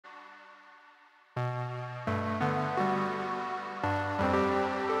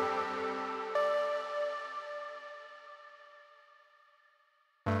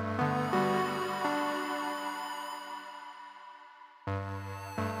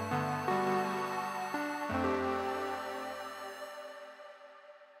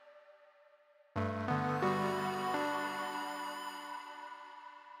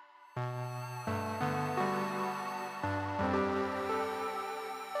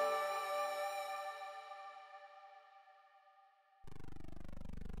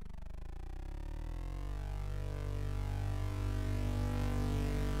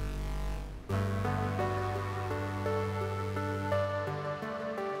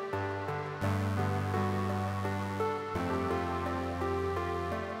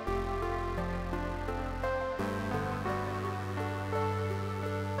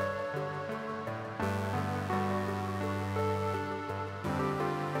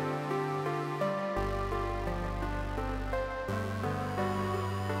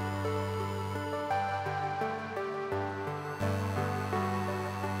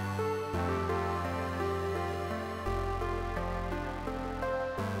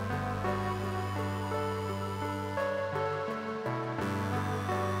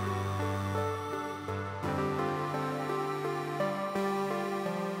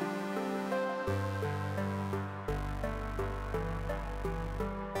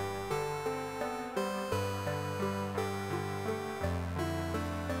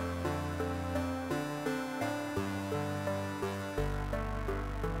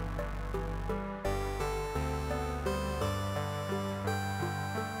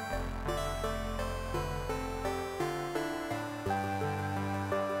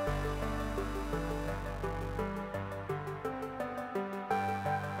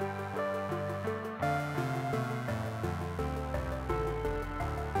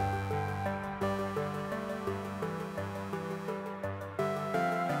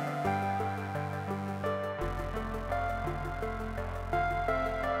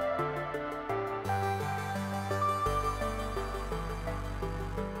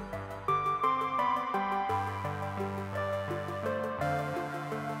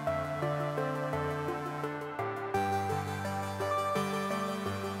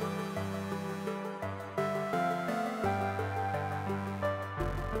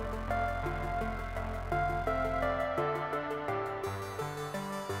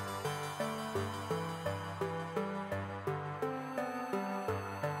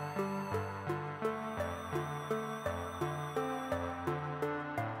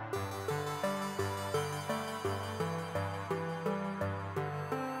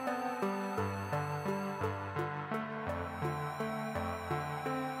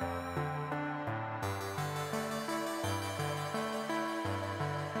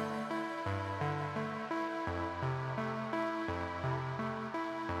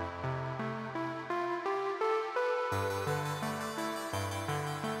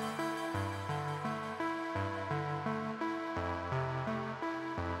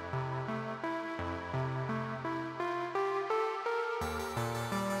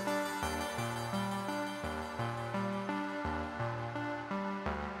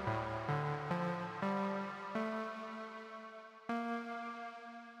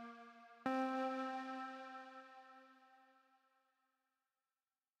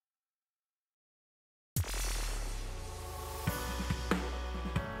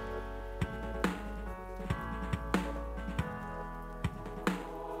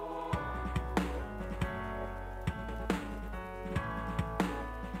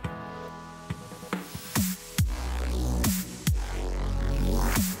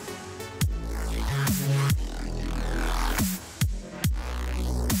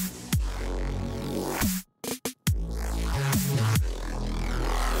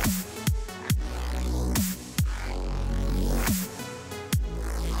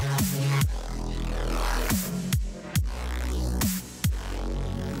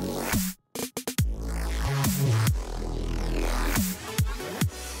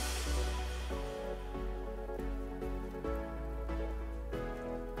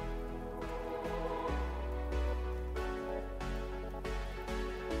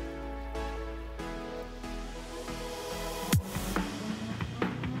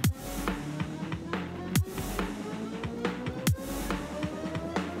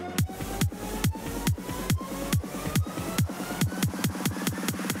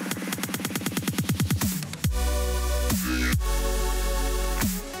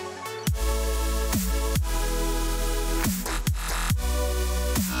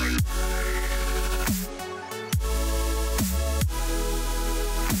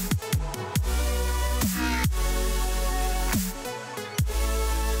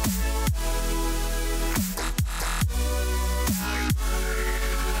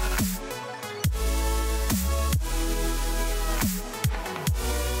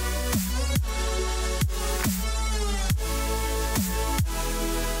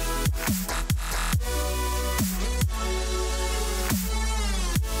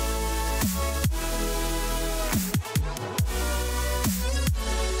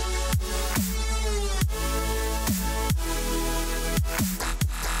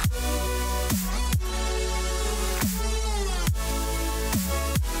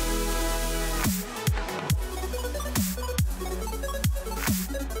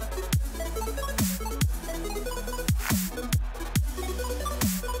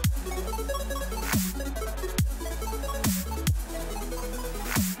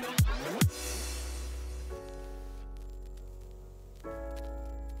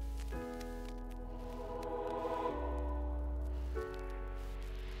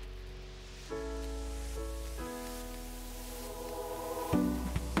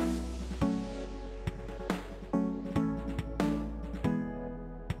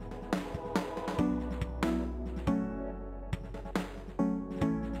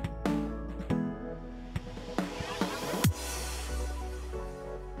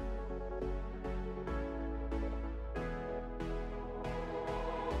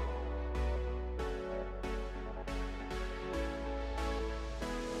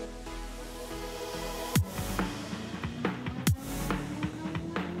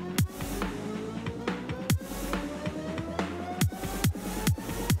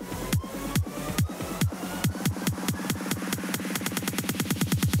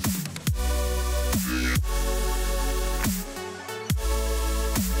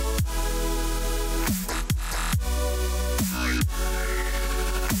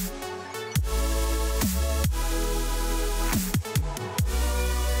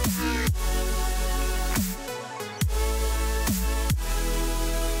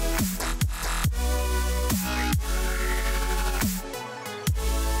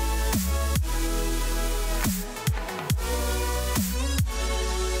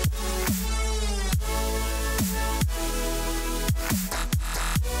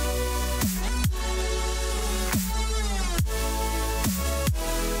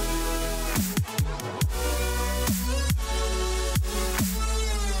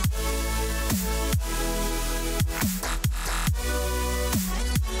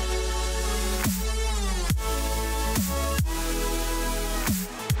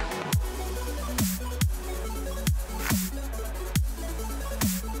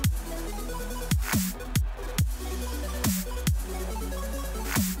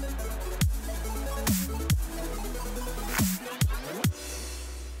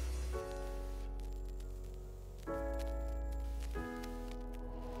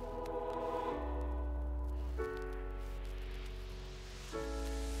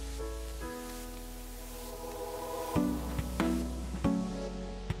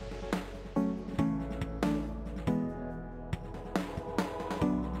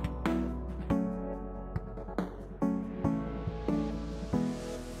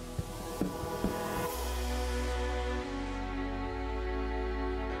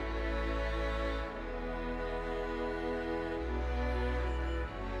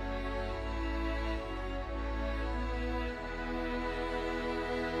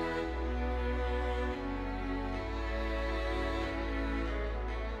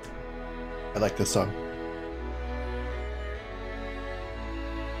I like this song.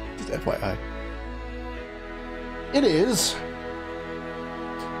 Just FYI. It is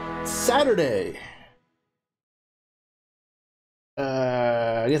Saturday.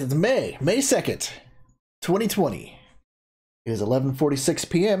 I guess it's May 2nd, 2020. It is 11:46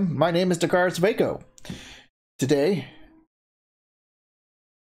 p.m. My name is Dakaris Vaco. Today,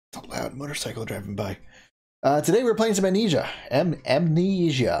 it's a loud motorcycle driving by. Today we're playing some Amnesia.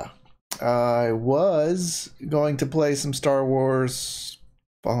 Amnesia. I was going to play some Star Wars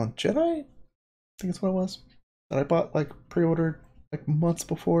Fallen Jedi. I think that's what it was. That I bought, like, pre-ordered, like, months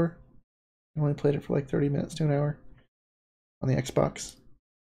before. I only played it for like 30 minutes to an hour on the Xbox.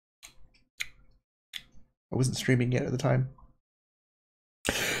 I wasn't streaming yet at the time.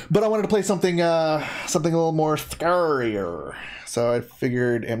 But I wanted to play something something a little more scarier. So I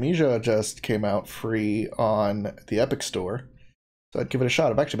figured Amnesia just came out free on the Epic Store. So I'd give it a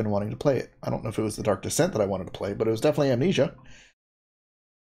shot. I've actually been wanting to play it. I don't know if it was the Dark Descent that I wanted to play, but it was definitely Amnesia.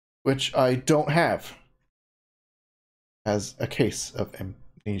 Which I don't have. As a case of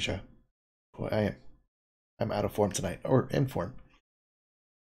Amnesia. Boy, I'm out of form tonight. Or in form.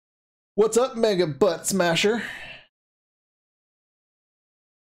 What's up, Mega Butt Smasher?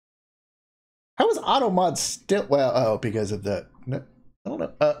 How is Automod still? Well, oh, because of the. No, I don't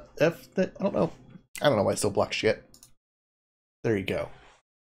know. I don't know. I don't know why it still blocks shit. There you go.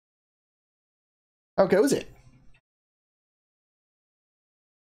 How goes it?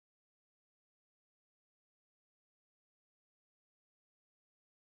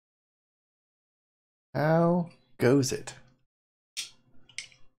 How goes it?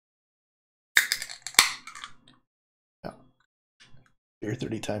 Oh, beer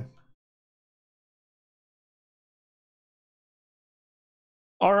 30 time.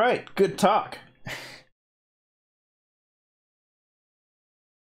 All right, good talk.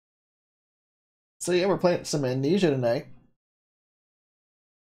 So yeah, we're playing some Amnesia tonight.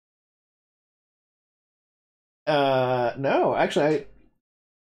 No, actually, I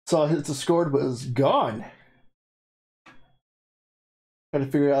saw his Discord was gone. Trying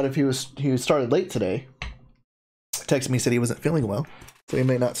to figure out if he started late today. Texted me, said he wasn't feeling well, so he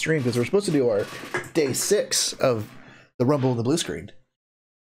may not stream because we're supposed to do our day 6 of the Rumble and the Blue Screen.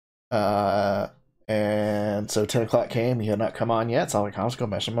 And so 10 o'clock came, he had not come on yet, so I'm like, I'll just go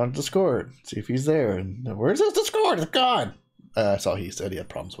message him on Discord, see if he's there. And where's his Discord? It's gone. I saw he said he had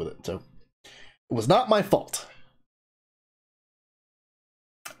problems with it, so it was not my fault.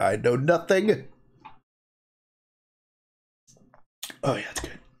 I know nothing. Oh yeah, it's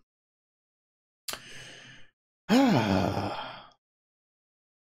good.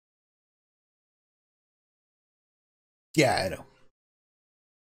 Yeah, I know.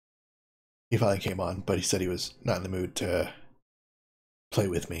 He finally came on, but he said he was not in the mood to play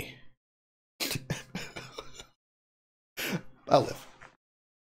with me. I'll live.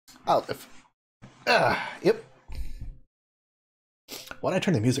 I'll live. Yep. Why did I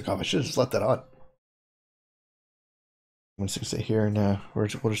turn the music off? I should have just let that on. I'm just gonna sit here and we're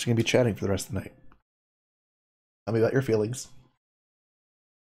just gonna be chatting for the rest of the night. Tell me about your feelings.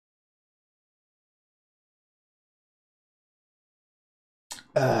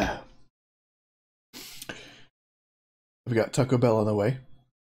 We've got Taco Bell on the way,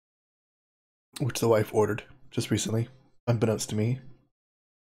 which the wife ordered just recently, unbeknownst to me.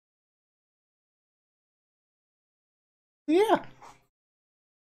 Yeah.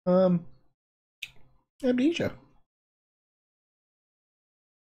 Amnesia.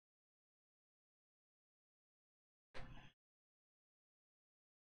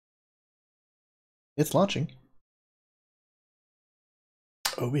 It's launching.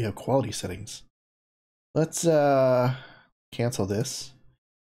 Oh, we have quality settings. Let's cancel this.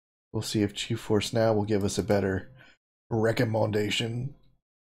 We'll see if GeForce Now will give us a better recommendation.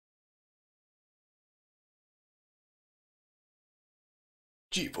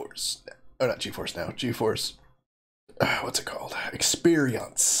 GeForce. Oh, not GeForce Now. GeForce. What's it called?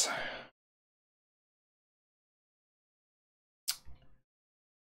 Experience.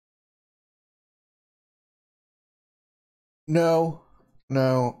 No.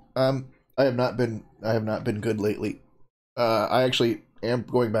 I have not been good lately. I actually am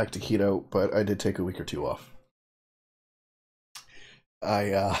going back to keto, but I did take a week or two off.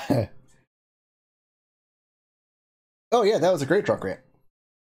 I Oh yeah, that was a great drunk rant.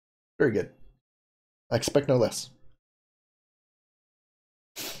 Very good. I expect no less.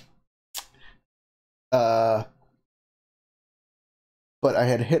 But I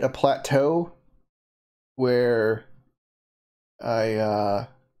had hit a plateau where I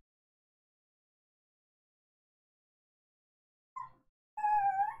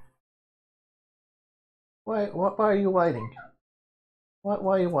Why are you whining? Why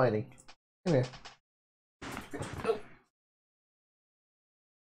are you whining? Come here.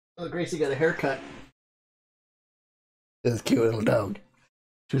 Oh, Gracie got a haircut. This is a cute little dog.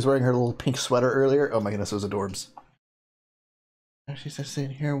 She was wearing her little pink sweater earlier. Oh my goodness, those adorbs. Now she's just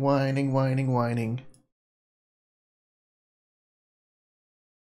sitting here whining.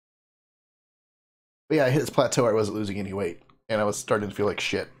 But yeah, I hit this plateau where I wasn't losing any weight. And I was starting to feel like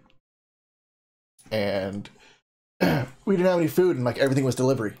shit. And we didn't have any food and like everything was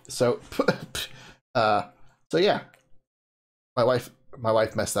delivery. So so yeah. My wife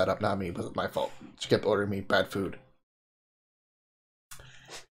messed that up, not me. It wasn't my fault. She kept ordering me bad food.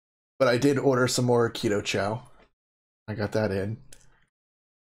 But I did order some more keto chow. I got that in.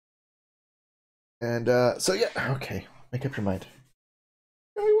 And so yeah, okay. Make up your mind.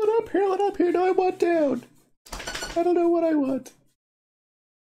 I want up here, no I want down. I don't know what I want.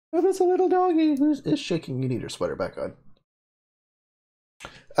 Oh, there's a little doggy who is shaking. You need her sweater back on.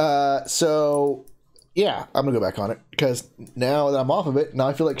 So yeah, I'm gonna go back on it because now that I'm off of it, now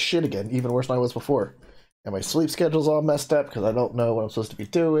I feel like shit again, even worse than I was before. And my sleep schedule's all messed up because I don't know what I'm supposed to be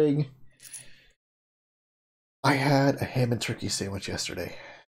doing. I had a ham and turkey sandwich yesterday.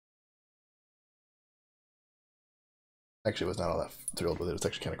 Actually, I was not all that thrilled with it. It's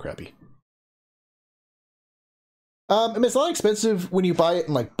actually kind of crappy. I mean, it's not expensive when you buy it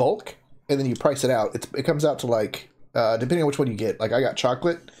in like bulk and then you price it out. It comes out to like, depending on which one you get. Like I got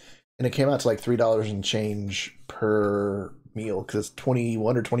chocolate, and it came out to like $3 and change per meal because it's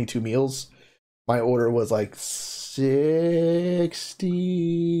 21 or 22 meals. My order was like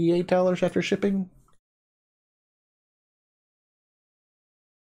 $68 after shipping.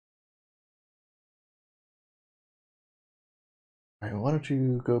 All right, why don't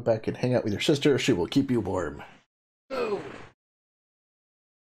you go back and hang out with your sister? She will keep you warm. Oh.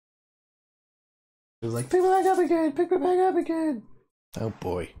 It was like, pick me back up again, pick me back up again. Oh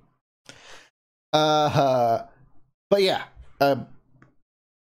boy. But yeah. And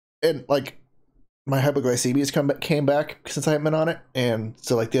like my hypoglycemia came back since I haven't been on it, and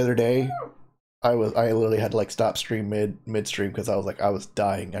so like the other day, I literally had to like stop stream midstream because I was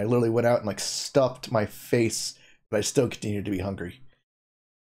dying. I literally went out and like stuffed my face, but I still continued to be hungry.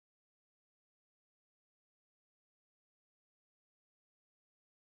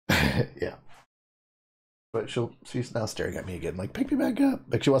 Yeah. But she's now staring at me again, like, pick me back up.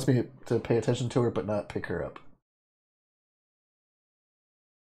 Like she wants me to pay attention to her, but not pick her up.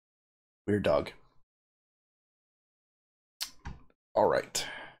 Weird dog. All right.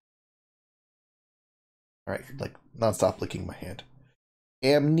 All right, like nonstop licking my hand.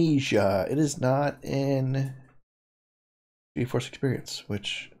 Amnesia. It is not in GeForce Experience,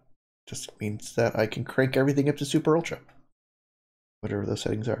 which just means that I can crank everything up to super ultra. Whatever those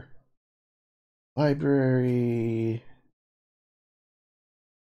settings are. Library.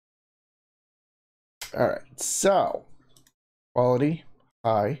 Alright, so quality,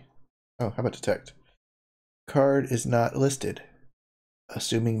 high. Oh, how about detect? Card is not listed.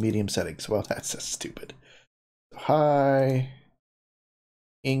 Assuming medium settings. Well, that's just stupid. High.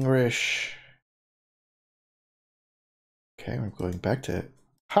 English. Okay, we're going back to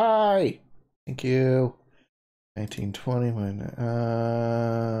high. Thank you. 1920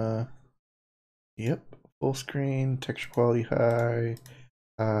 yep, full screen, texture quality high,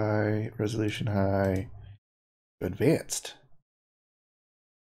 resolution high, advanced.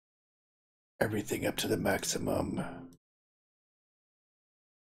 Everything up to the maximum.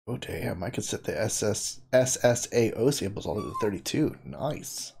 Oh damn, I can set the SSAO samples all the way to 32.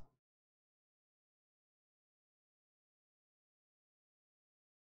 Nice.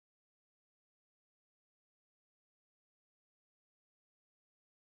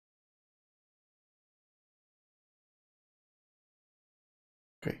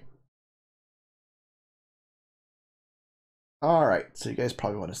 Okay. Alright, so you guys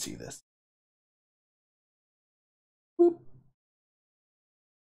probably want to see this. Boop.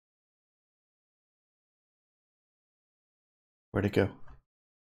 Where'd it go?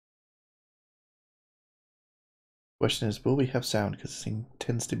 Question is, will we have sound? Because this thing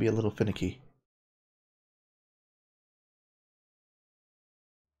tends to be a little finicky.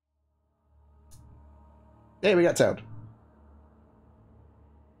 Hey, we got sound.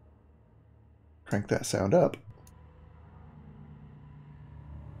 Crank that sound up.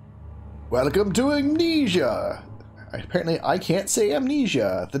 Welcome to Amnesia! Apparently I can't say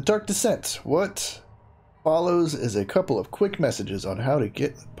Amnesia. The Dark Descent. What follows is a couple of quick messages on how to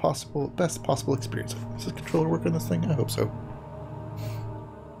get the best possible experience. Does the controller work on this thing? I hope so.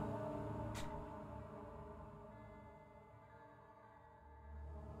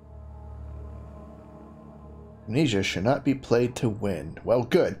 Amnesia should not be played to win. Well,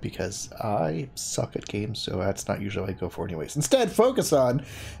 good, because I suck at games, so that's not usually what I go for anyways. Instead, focus on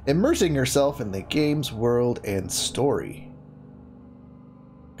immersing yourself in the game's world and story.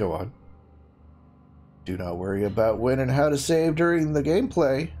 Go on. Do not worry about when and how to save during the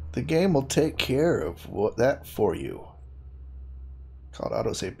gameplay. The game will take care of that for you. Called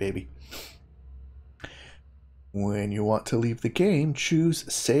autosave, baby. When you want to leave the game,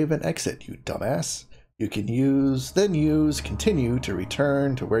 choose save and exit, you dumbass. You can use continue to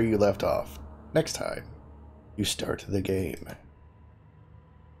return to where you left off. Next time you start the game.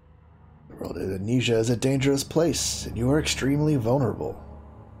 The world of Amnesia is a dangerous place, and you are extremely vulnerable.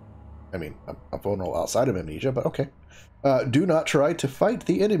 I mean, I'm vulnerable outside of Amnesia, but okay. Do not try to fight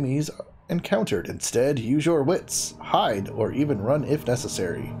the enemies encountered. Instead, use your wits, hide, or even run if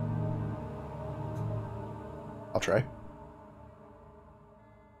necessary. I'll try.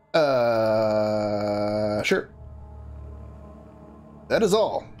 Sure. That is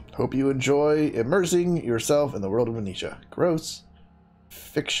all. Hope you enjoy immersing yourself in the world of Amnesia. Gross.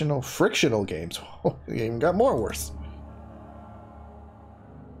 Frictional games. Oh, the game got more worse.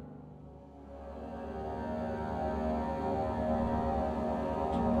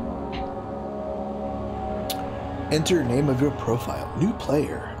 Enter name of your profile. New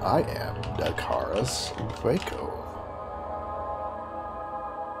player. I am Dakaras Fueko.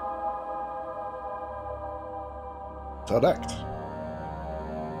 Select.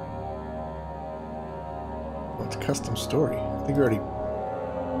 What's custom story? I think we already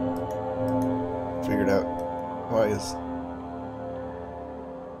figured out why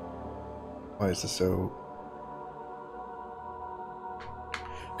is this so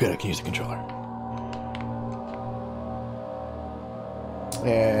good. I can use the controller.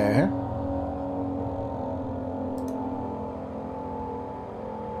 Yeah.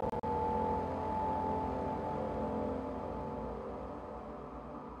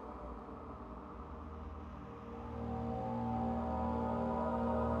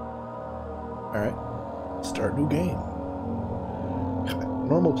 Alright. Start new game.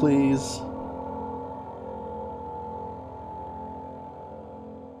 Normal, please.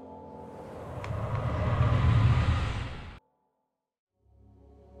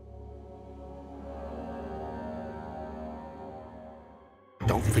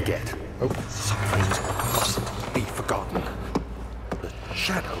 Don't forget. Something mustn't be forgotten. The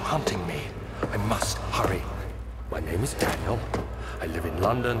shadow hunting me. I must hurry. My name is Daniel. I live in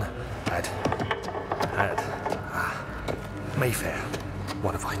London at Mayfair.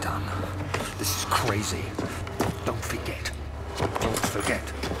 What have I done? This is crazy. Don't forget. Don't forget.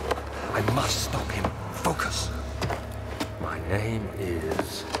 I must stop him. Focus. My name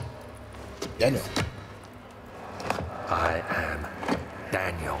is Daniel. I am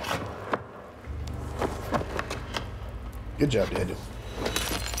Daniel. Good job, Daniel.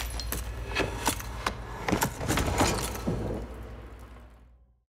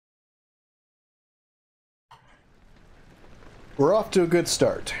 We're off to a good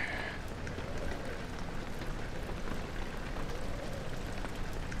start.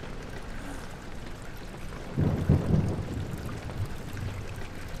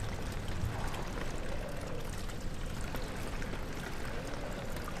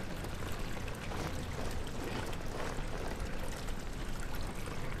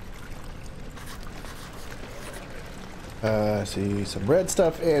 See some red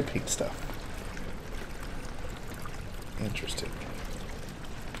stuff and pink stuff. Interesting.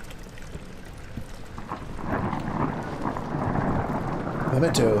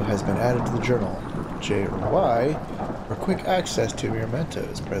 Memento has been added to the journal. J or Y for quick access to your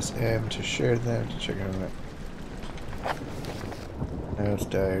mementos. Press M to share them to check out notes,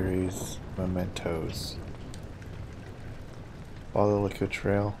 diaries, mementos. Follow the liquid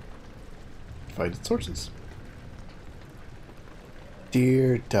trail. Find its sources.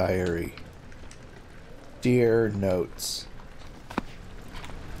 Dear diary. Dear notes.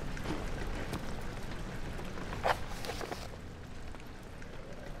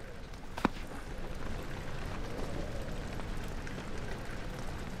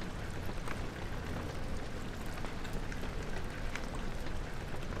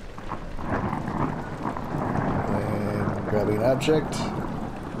 And grabbing an object.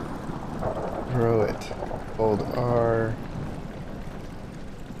 Throw it. Hold R.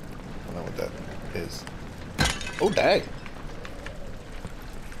 I don't know what that is. Oh, dang.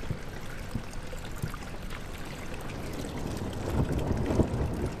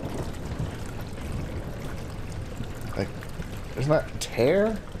 Like, there's not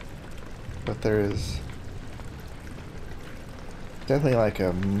tear, but there is definitely like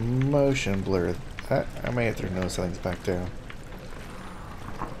a motion blur I may have to nose things back down.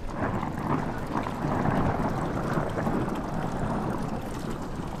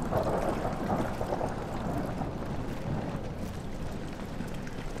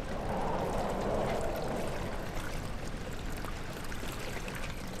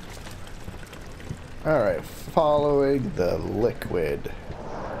 Alright, following the liquid.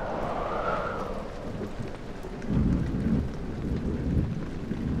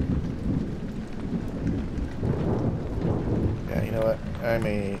 Yeah, you know what?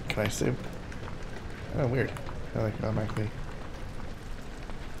 Can I save? Oh, weird. I like automatically.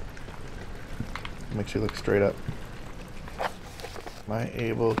 Makes you look straight up. Am I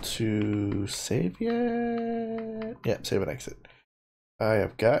able to save yet? Yep, save and exit. I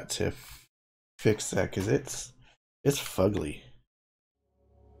have got to fix that because it's fugly.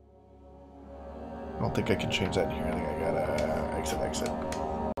 I don't think I can change that in here. I think I gotta exit.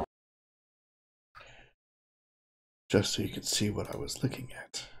 Just so you can see what I was looking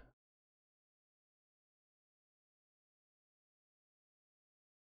at.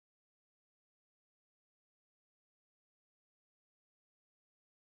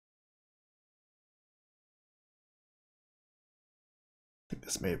 I think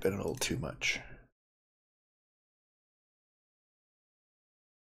this may have been a little too much.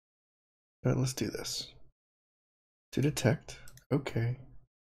 But let's do this. To detect. Okay.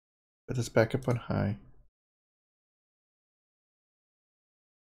 Put this back up on high.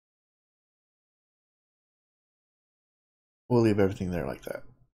 We'll leave everything there like that.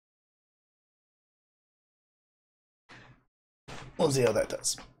 We'll see how that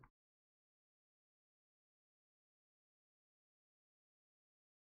does.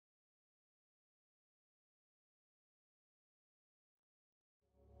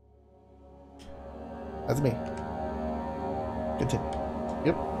 That's me. Continue.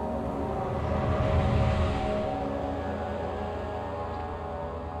 Yep.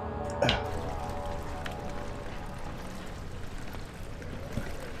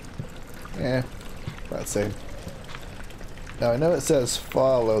 Yeah, about the same. Now I know it says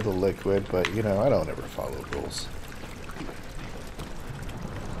follow the liquid, but you know, I don't ever follow rules.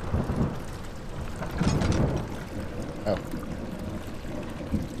 Oh.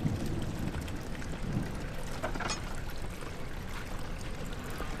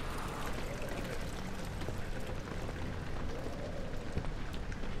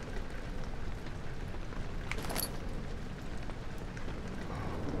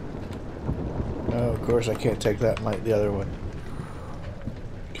 Oh, of course I can't take that like the other one.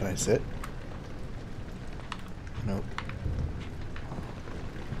 Can I sit? Nope.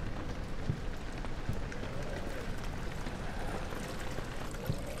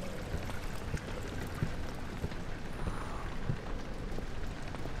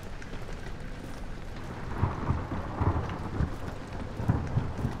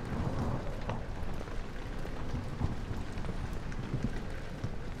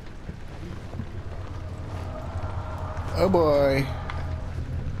 Oh boy.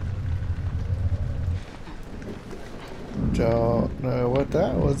 Don't know what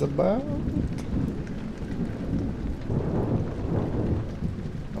that was about.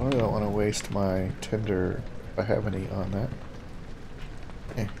 I really don't want to waste my tinder if I have any on that.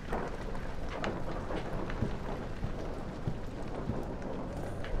 Eh.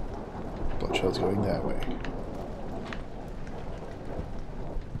 Blood shell's going that way.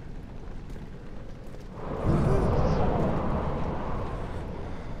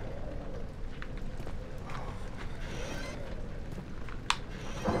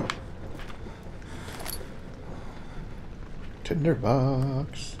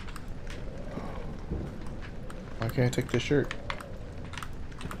 Tinderbox. Why can't I take this shirt?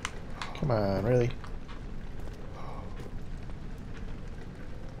 Come on, really?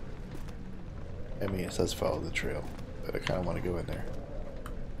 I mean, it says follow the trail, but I kind of want to go in there.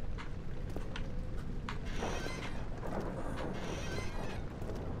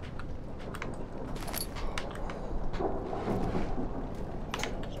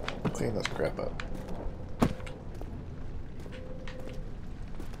 Clean this crap up.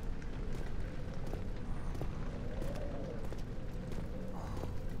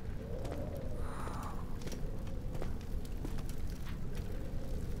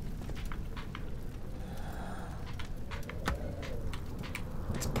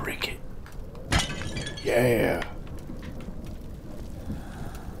 Yeah.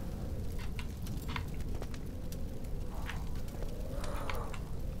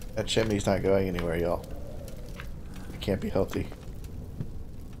 That chimney's not going anywhere, y'all. It can't be healthy.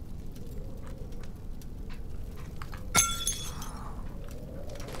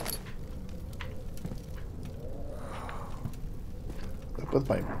 with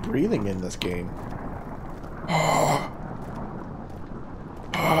my breathing in this game?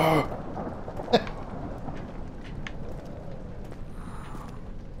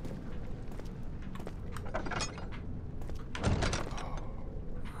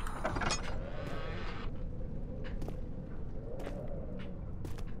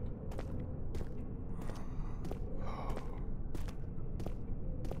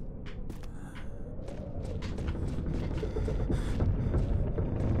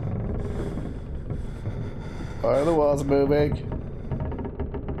 Why are the walls moving?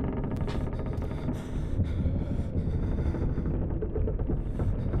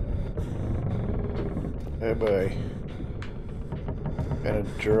 Oh boy. What kind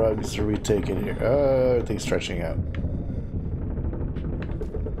of drugs are we taking here? Oh, everything's stretching out.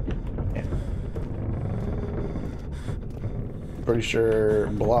 Yeah. Pretty sure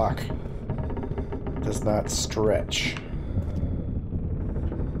block does not stretch.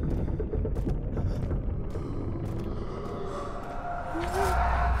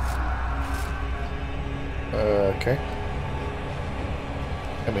 Okay.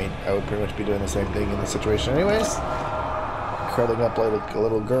 I mean, I would pretty much be doing the same thing in this situation anyways. Curling up like a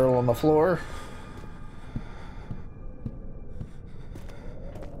little girl on the floor.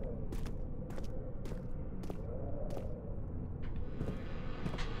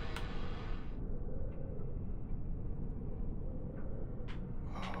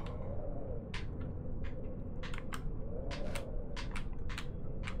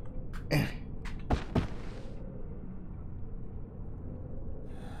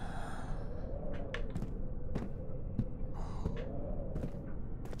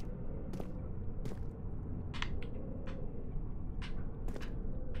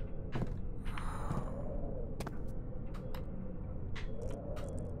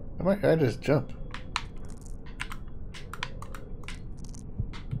 Why can't I just jump?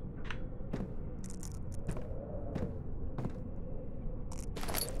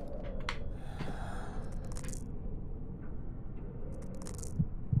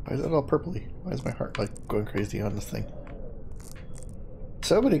 Why is it all purpley? Why is my heart like going crazy on this thing?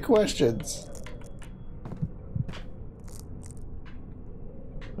 So many questions.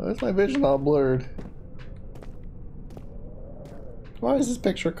 Why is my vision all blurred? Why is this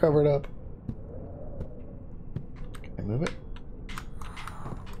picture covered up? Can I move it?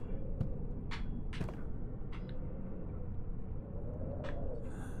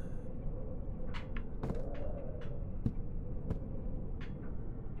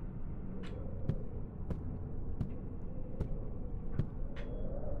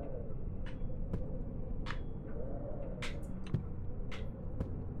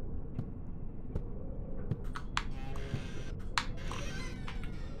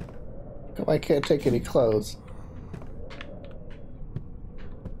 I can't take any clothes.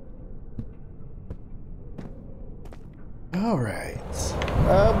 All right.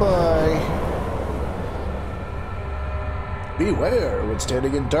 Oh boy. Beware, when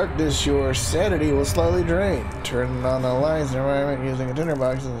standing in darkness, your sanity will slowly drain. Turn on the lights in the environment using a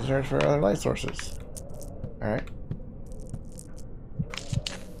tinderbox and search for other light sources. All right.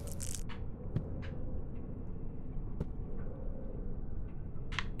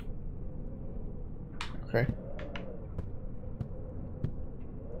 Okay.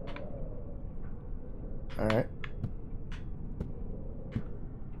 All right.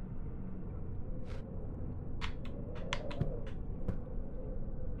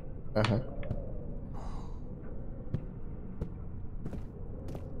 Uh-huh.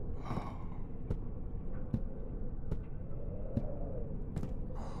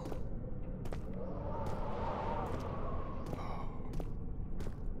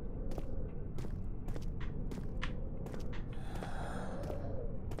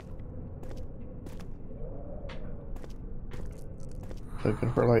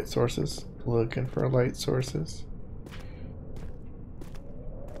 Looking for light sources. Looking for light sources.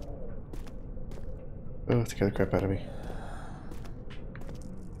 Oh, it scared the crap out of me.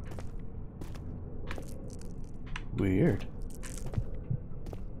 Weird.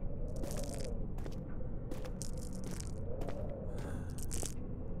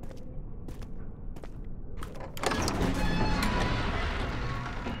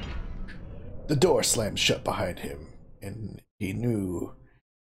 The door slammed shut behind him, and he knew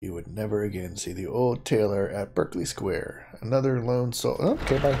he would never again see the old tailor at Berkeley Square. Another lone soul. Oh,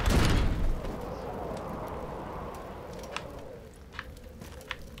 okay, bye.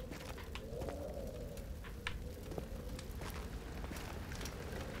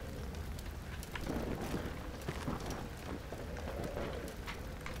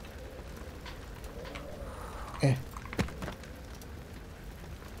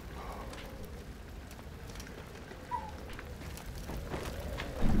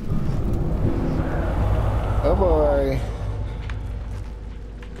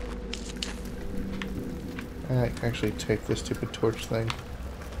 I actually take this stupid torch thing.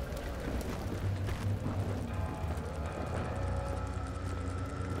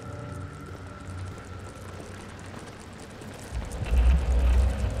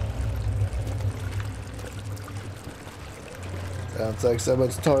 Sounds like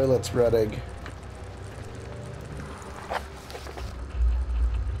someone's toilet's running.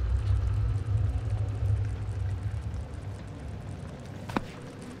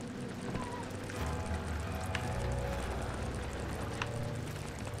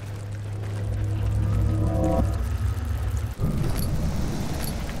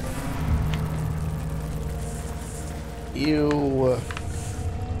 Ew.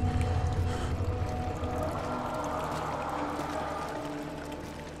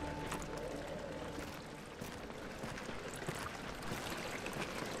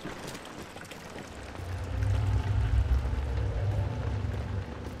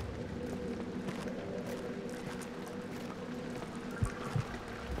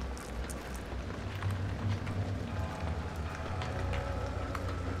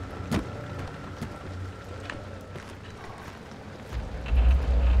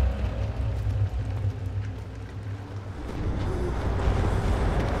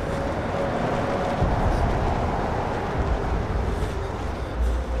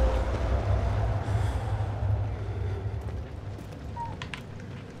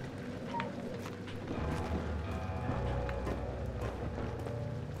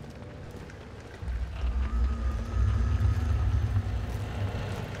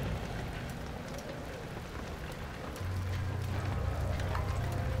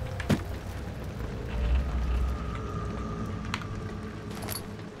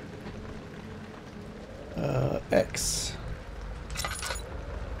 X.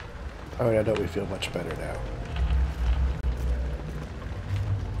 Oh, yeah, don't we feel much better now?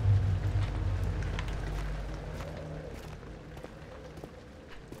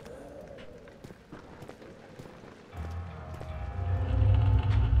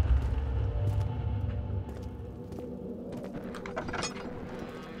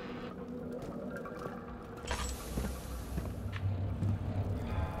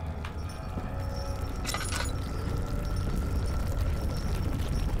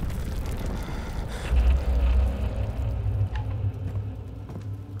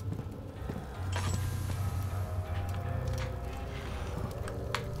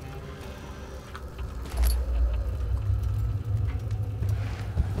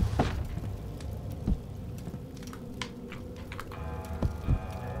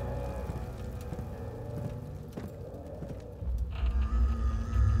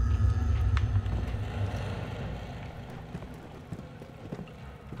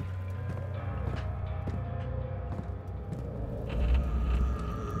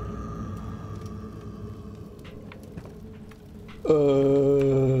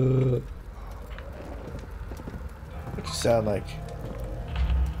 What you sound like?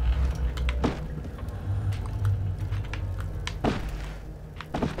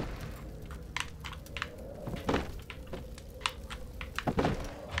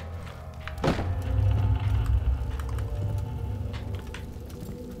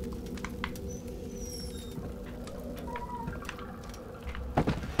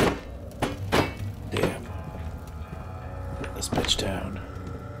 Damn. Put this bitch down.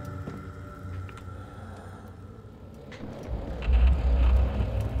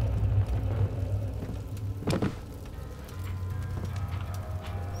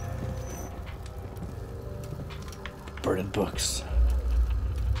 Burning books.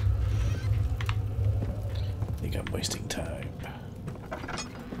 I think I'm wasting time.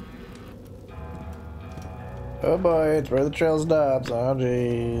 Oh boy, it's where the trail stops. Oh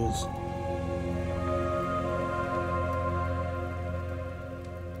jeez.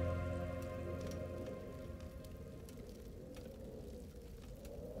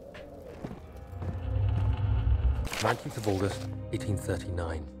 August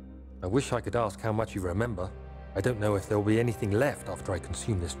 1839. I wish I could ask how much you remember. I don't know if there will be anything left after I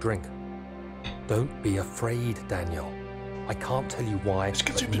consume this drink. Don't be afraid, Daniel. I can't tell you why,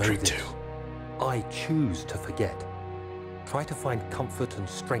 but know this. I choose to forget. Try to find comfort and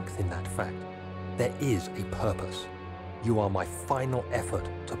strength in that fact. There is a purpose. You are my final effort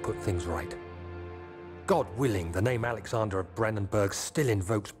to put things right. God willing, the name Alexander of Brandenburg still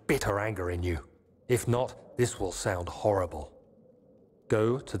invokes bitter anger in you. If not, this will sound horrible.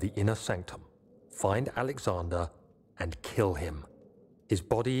 Go to the inner sanctum, find Alexander, and kill him. His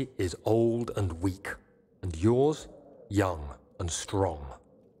body is old and weak, and yours, young and strong.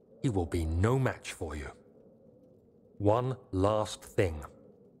 He will be no match for you. One last thing.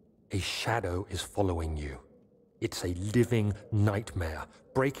 A shadow is following you. It's a living nightmare,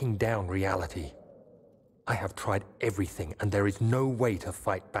 breaking down reality. I have tried everything, and there is no way to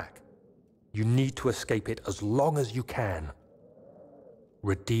fight back. You need to escape it as long as you can.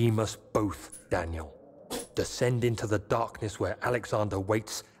 Redeem us both, Daniel. Descend into the darkness where Alexander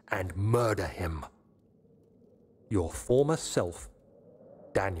waits and murder him. Your former self,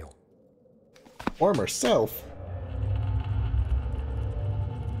 Daniel. Former self?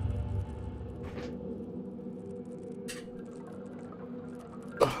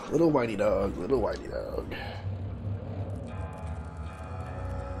 Ugh, little whitey dog, little whitey dog.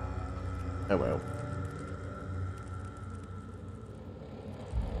 Oh well.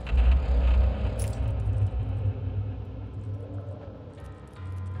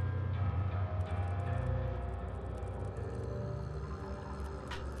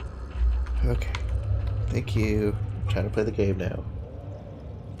 Okay. Thank you. I'm trying to play the game now.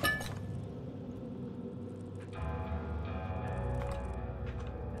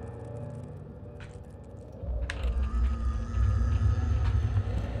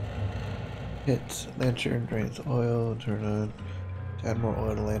 Hit lantern, drains oil, turn on. To add more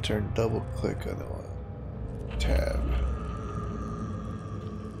oil to lantern, double click on the oil. Tab.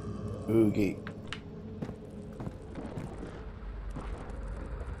 Oogie.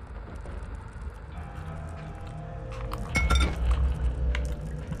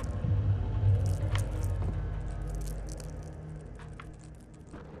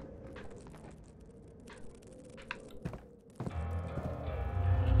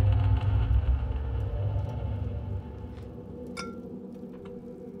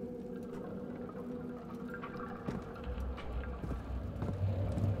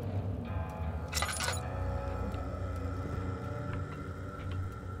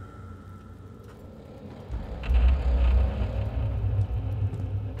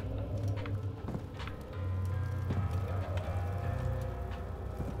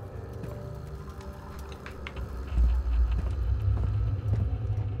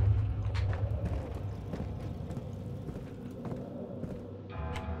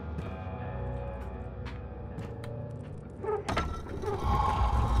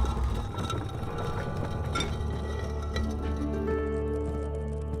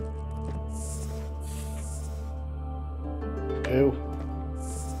 Ew.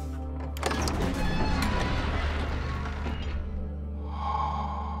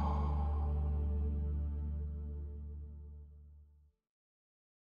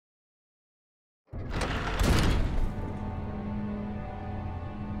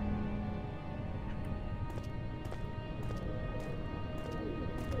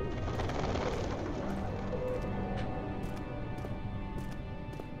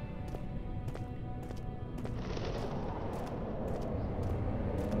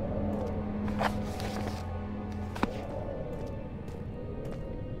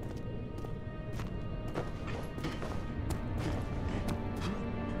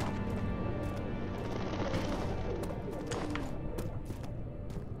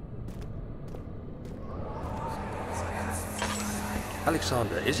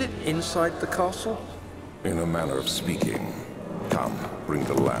 Alexander, is it inside the castle? In a manner of speaking. Come, bring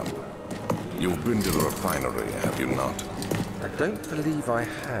the lamp. You've been to the refinery, have you not? I don't believe I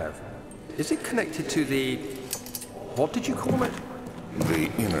have. Is it connected to the... what did you call it? The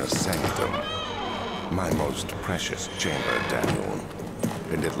inner sanctum. My most precious chamber, Daniel.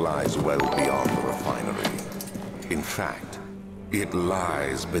 And it lies well beyond the refinery. In fact, it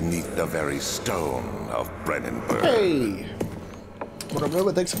lies beneath the very stone of Brennenburg. Hey! What up,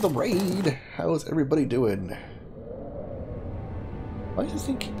 Nova? Thanks for the raid. How's everybody doing? Why does this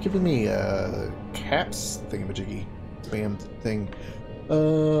thing keep giving me caps thingamajiggy spam thing?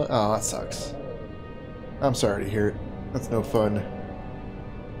 Oh, that sucks. I'm sorry to hear it. That's no fun.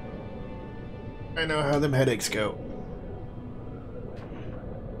 I know how them headaches go.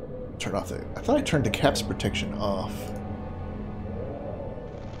 Turn off the... I thought I turned the caps protection off.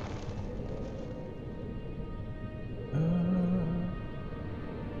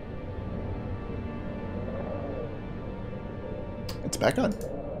 It's back on.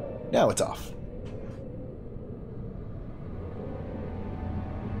 Now it's off.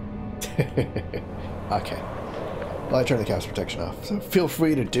 Okay. Well, I turned the caps protection off, so feel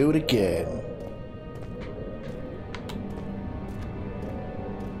free to do it again.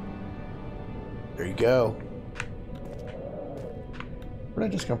 There you go. Where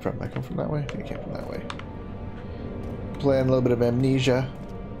did I just come from? Did I come from that way? I think I came from that way. Playing a little bit of Amnesia.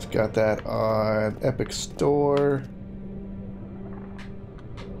 It's got that on Epic Store.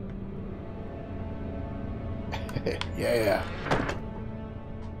 Yeah.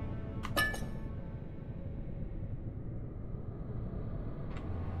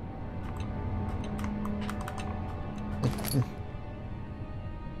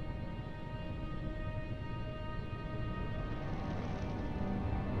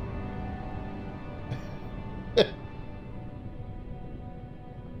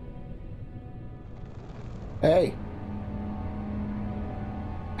 Hey.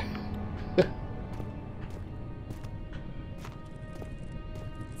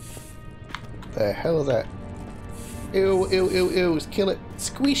 The hell is that? Ew, ew, ew, ew. Kill it.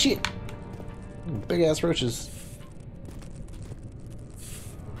 Squish it. Big ass roaches.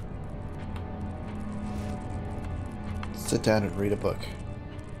 Sit down and read a book.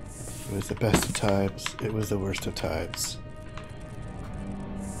 It was the best of times. It was the worst of times.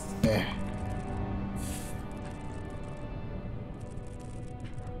 Eh.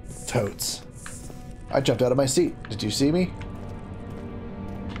 Totes. I jumped out of my seat. Did you see me?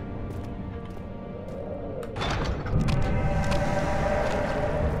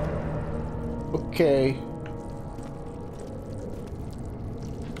 Okay.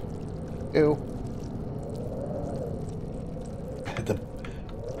 Ew.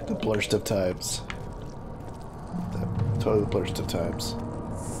 The blurst of times. Totally the blurst of times.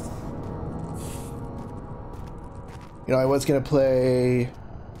 You know, I was gonna play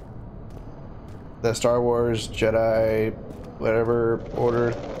the Star Wars Jedi, whatever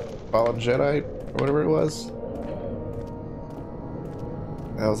Order, Fallen Jedi, or whatever it was.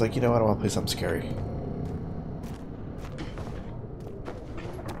 And I was like, you know, I don't want to play something scary.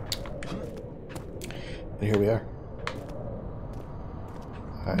 And here we are.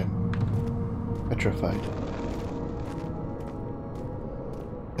 I'm petrified.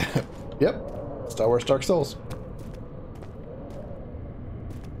 Yep. Star Wars Dark Souls.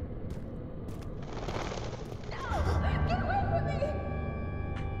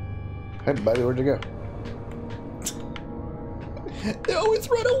 Hey, buddy, where'd you go? They always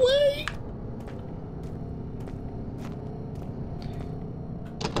run away!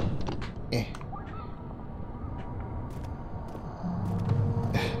 Eh.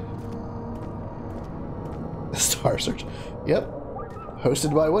 Star Search. Yep.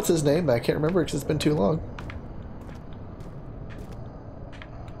 Hosted by what's his name? I can't remember because it's been too long.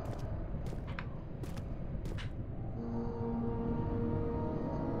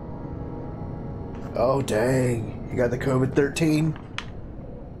 Oh, dang. You got the COVID-13?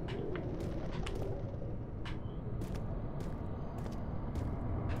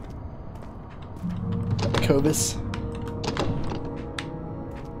 Got the Covis?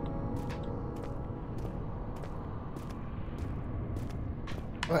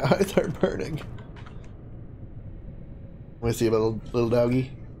 My eyes are burning. Want to see a little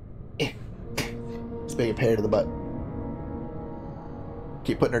doggy? Let's make a pair to the butt.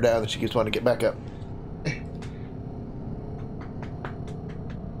 Keep putting her down and she keeps wanting to get back up.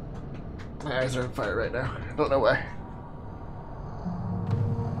 My eyes are on fire right now. I don't know why.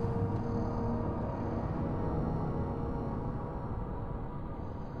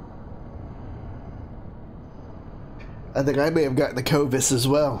 I think I may have gotten the Covis as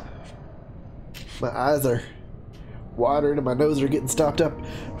well. My eyes are watering and my nose are getting stopped up.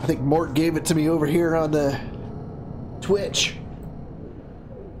 I think Mort gave it to me over here on the Twitch.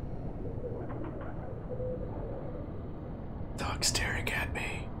 Dog staring at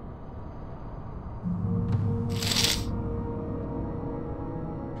me.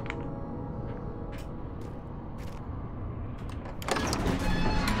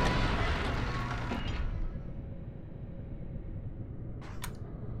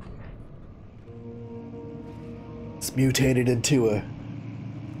 It's mutated into a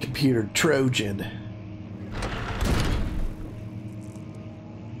computer Trojan.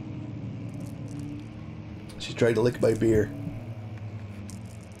 She tried to lick my beer.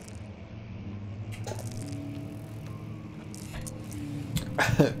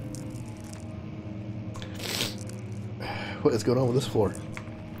 What is going on with this floor?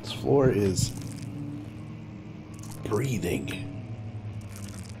 This floor is breathing.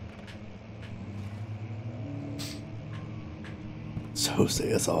 So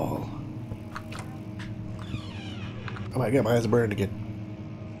say us all. Oh my god, my eyes are burning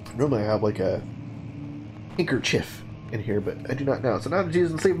again. Normally I have like a handkerchief in here, but I do not now. So now I'm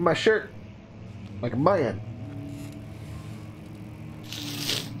using the sleeve of my shirt like a man.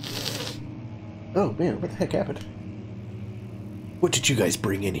 Oh man, what the heck happened? What did you guys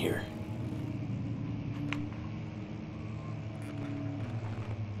bring in here?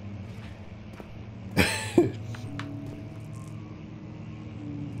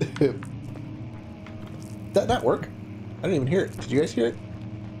 Did that not work? I didn't even hear it. Did you guys hear it?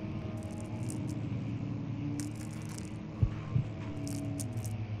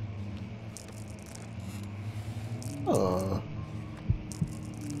 Oh.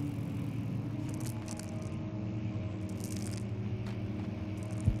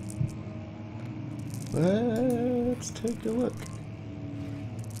 Let's take a look.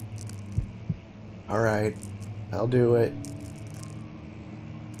 All right. I'll do it.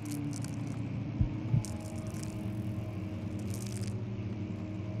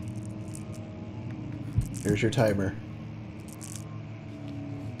 Here's your timer.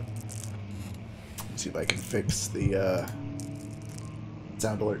 Let's see if I can fix the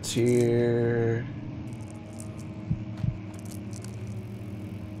sound alerts here.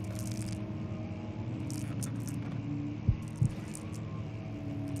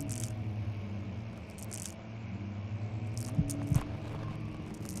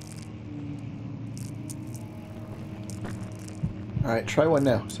 Alright, try one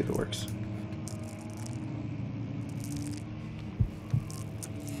now, see if it works.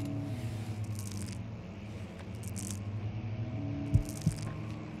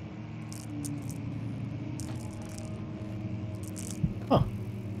 Huh.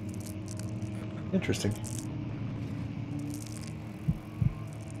 Interesting.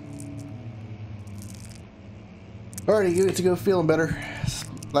 Alrighty, you get to go feeling better.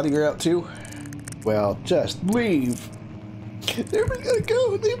 Glad you're out too. Well, just leave. Everybody's gotta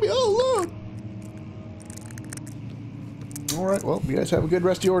go. Leave me all alone. Alright, well, you guys have a good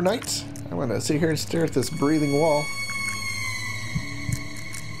rest of your night. I'm gonna sit here and stare at this breathing wall.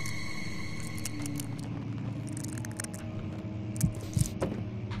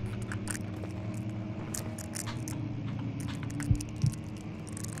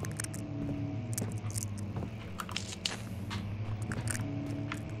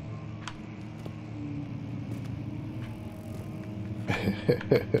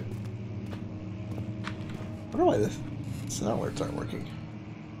 I wonder why this sound alerts aren't working.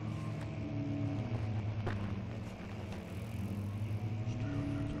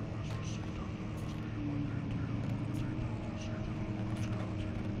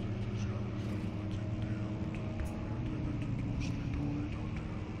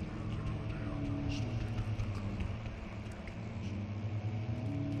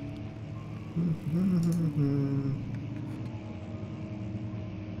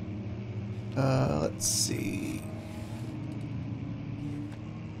 Let's see.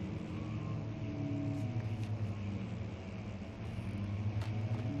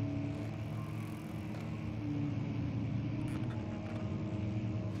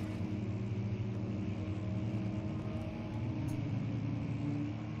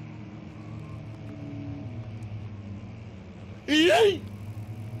 Yay!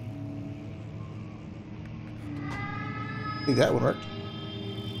 I think that one worked.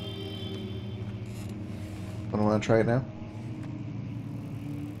 I don't want to try it now.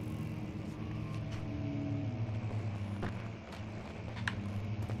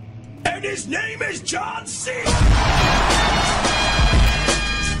 And his name is John C.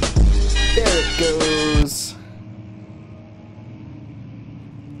 There it goes.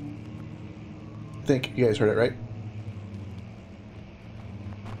 I think you guys heard it right.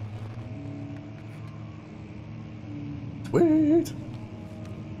 Wait.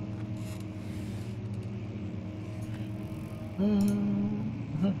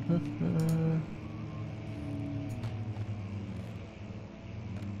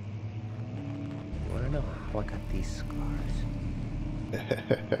 Wanna know how I got these scars?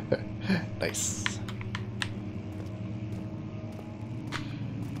 Nice.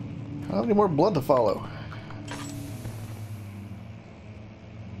 How many more blood to follow?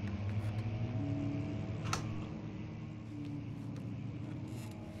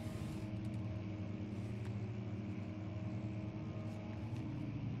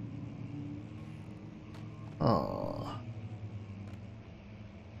 Oh.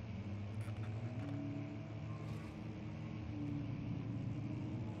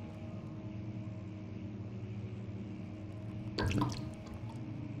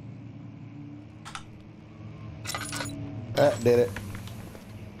 That did it.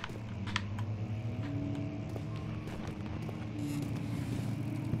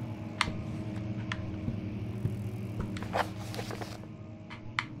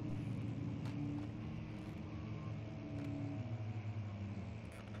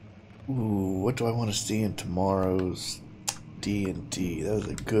 Ooh, what do I want to see in tomorrow's D&D? That was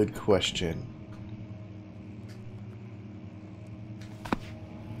a good question.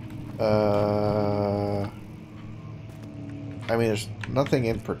 I mean, there's nothing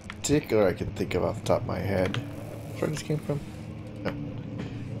in particular I can think of off the top of my head. Where this came from? No.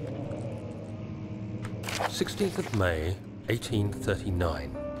 16th of May,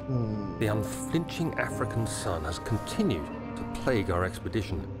 1839. The unflinching African sun has continued to plague our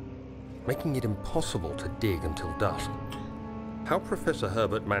expedition, making it impossible to dig until dusk. How Professor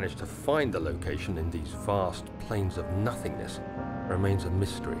Herbert managed to find the location in these vast plains of nothingness remains a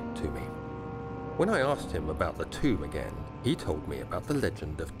mystery to me. When I asked him about the tomb again, he told me about the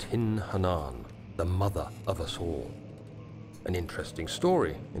legend of Tin Hanan, the mother of us all. An interesting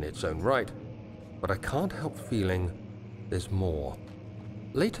story in its own right, but I can't help feeling there's more.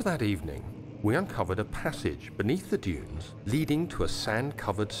 Later that evening, we uncovered a passage beneath the dunes leading to a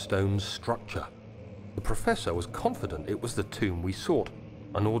sand-covered stone structure. The professor was confident it was the tomb we sought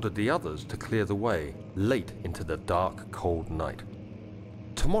and ordered the others to clear the way late into the dark, cold night.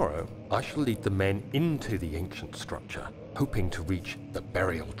 Tomorrow, I shall lead the men into the ancient structure, hoping to reach the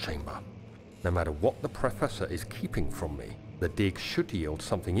burial chamber. No matter what the professor is keeping from me, the dig should yield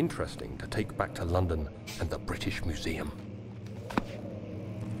something interesting to take back to London and the British Museum.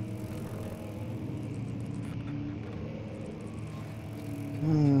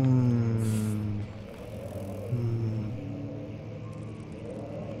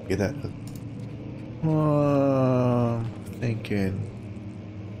 Get that. Thinking.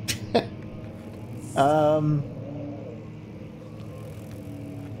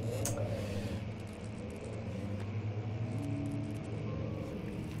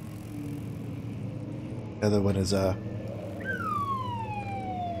 Another one is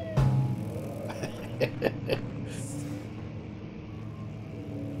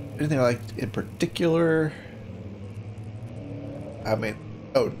anything I liked in particular? I mean,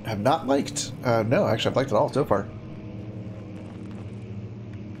 oh, have not liked? No, actually, I've liked it all so far.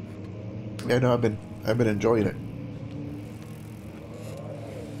 Yeah, no, I've been enjoying it.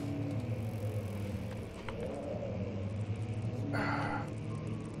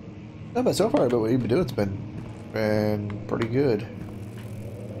 No, but so far, what we've been doing, it's been pretty good.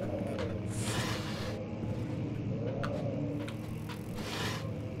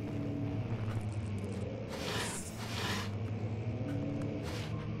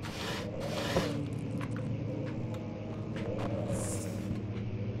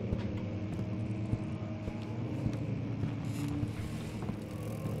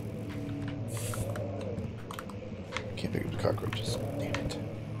 Can't pick up the cockroaches. Damn it.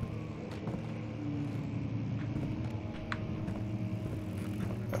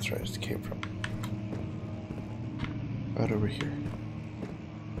 That's right, it just came from right over here.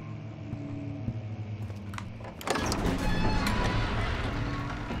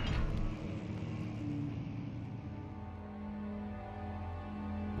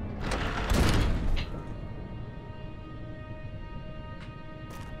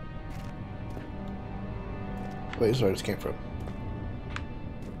 Wait, this is where it just came from.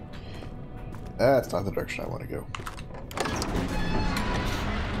 That's not the direction I want to go.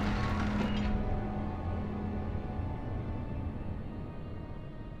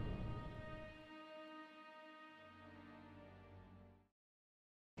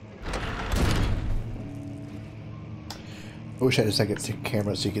 I wish I had a second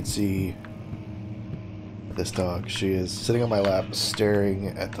camera so you could see this dog. She is sitting on my lap, staring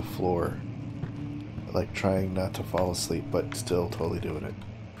at the floor, like trying not to fall asleep, but still totally doing it.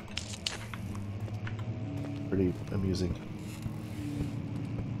 Pretty amusing.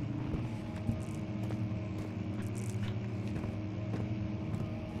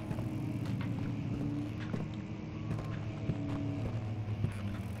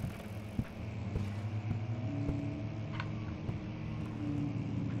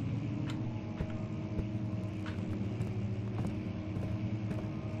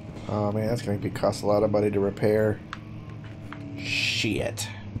 Oh man, that's going to cost a lot of money to repair. Shit.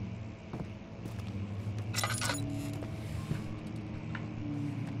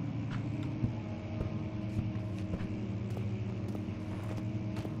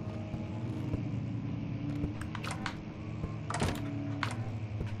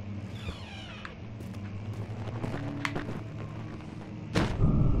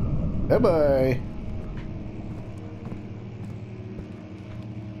 Bye-bye.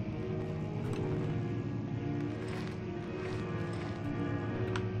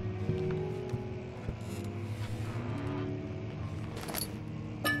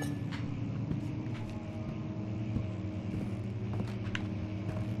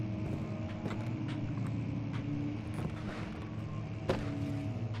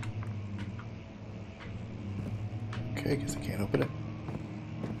 Okay, guess I can't open it.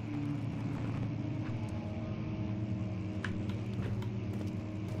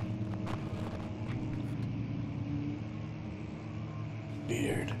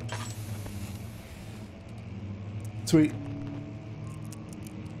 Weird. Sweet.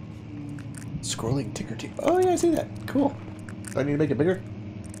 Scrolling ticker tape. Oh yeah, I see that. Cool. Do I need to make it bigger?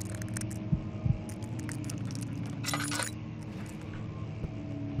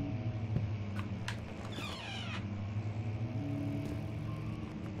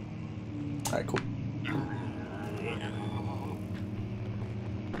 Alright, cool.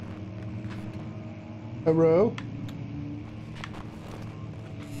 Hello?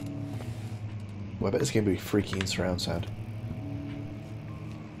 Well, I bet this game would be freaky in surround sound.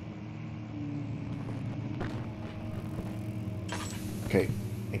 Okay,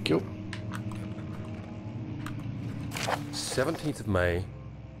 thank you. 17th of May,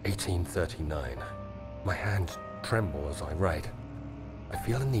 1839. My hands tremble as I write. I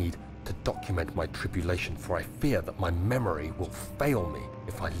feel a need to document my tribulation, for I fear that my memory will fail me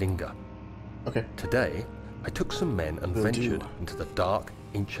if I linger. Okay. Today, I took some men and Will ventured do. into the dark,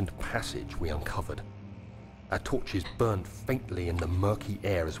 ancient passage we uncovered. Our torches burned faintly in the murky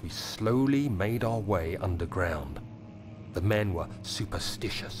air as we slowly made our way underground. The men were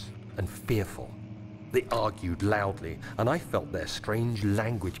superstitious and fearful. They argued loudly, and I felt their strange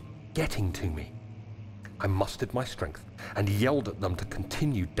language getting to me. I mustered my strength and yelled at them to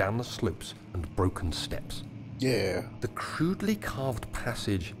continue down the slopes and broken steps. Yeah. The crudely carved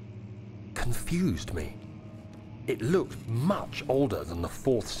passage confused me. It looked much older than the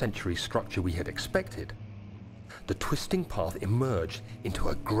 4th century structure we had expected. The twisting path emerged into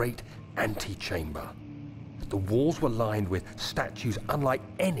a great antechamber. The walls were lined with statues unlike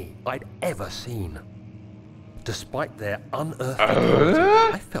any I'd ever seen. Despite their unearthly quality,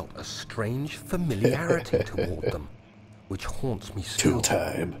 I felt a strange familiarity toward them, which haunts me still. Tool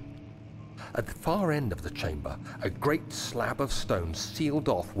time. At the far end of the chamber, a great slab of stone sealed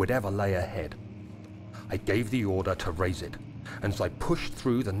off whatever lay ahead. I gave the order to raise it, and as I pushed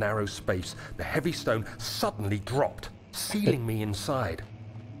through the narrow space, the heavy stone suddenly dropped, sealing me inside.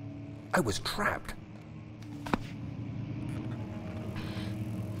 I was trapped.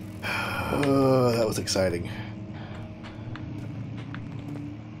 Oh, that was exciting.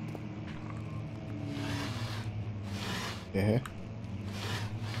 Uh-huh.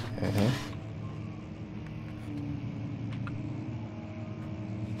 Uh-huh.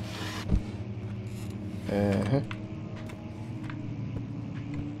 Uh-huh.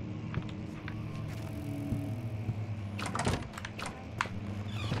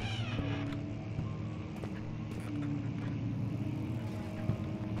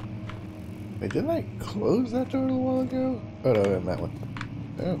 Wait, didn't I close that door a while ago? Oh, no, in that one.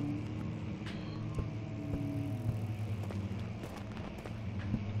 Oh.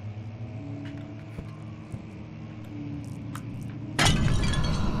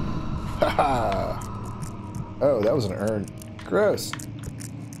 Haha! Oh, that was an urn. Gross.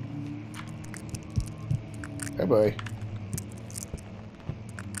 Hey, boy.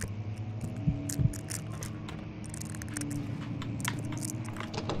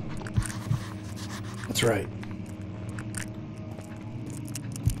 That's right.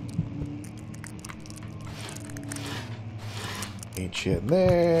 Ain't shit in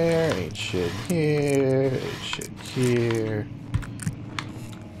there, ain't shit in here, ain't shit here.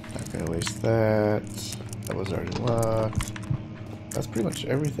 Not gonna waste that. That was already locked. That's pretty much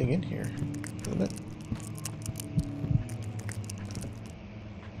everything in here, isn't it?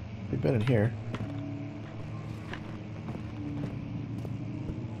 We've been in here.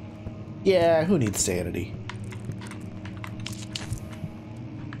 Yeah, who needs sanity?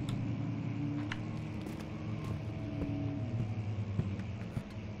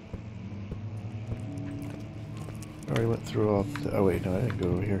 I already went through all the... Oh wait, no, I didn't go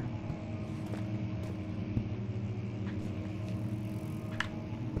over here.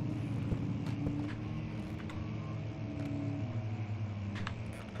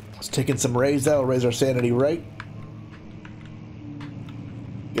 Let's take in some rays. That'll raise our sanity, right?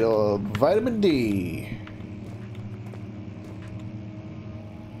 Get a little vitamin D.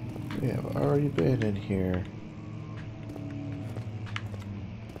 We have already been in here.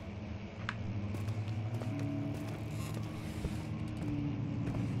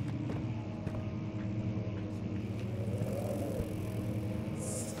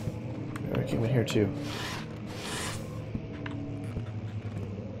 I came in here too.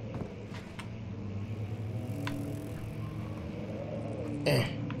 Eh.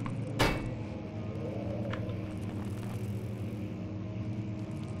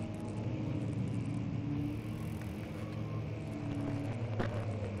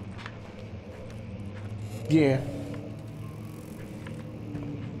 Yeah.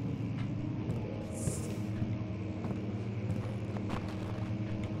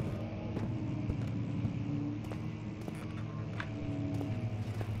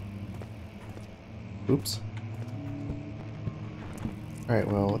 Oops. Alright,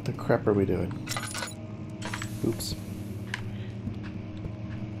 well, what the crap are we doing? Oops.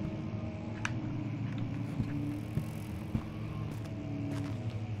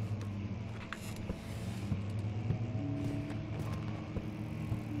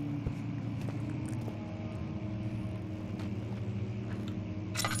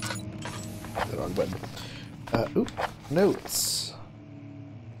 The wrong button. Oop, notes.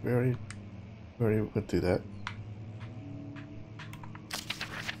 We already went through that.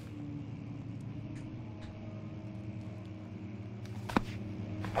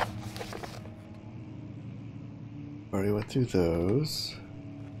 Already went through those.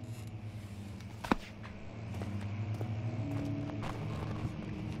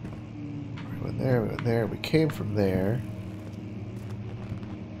 We went there, we went there, we came from there.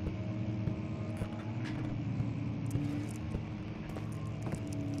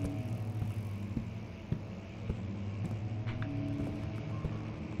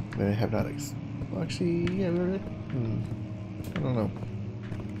 I have not well, actually, yeah, I don't know.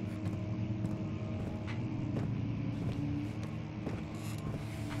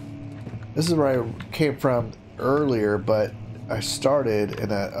 This is where I came from earlier, but I started in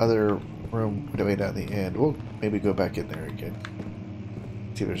that other room way down the end. We'll maybe go back in there again.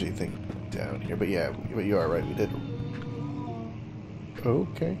 See if there's anything down here. But yeah, but you are right, we did.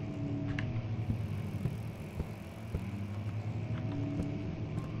 Okay.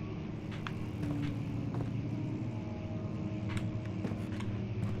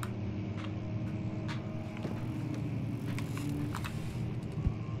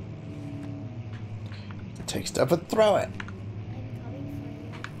 Take stuff and throw it.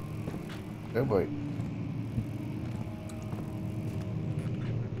 Oh boy.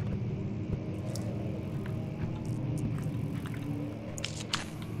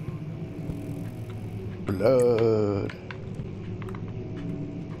 Blood.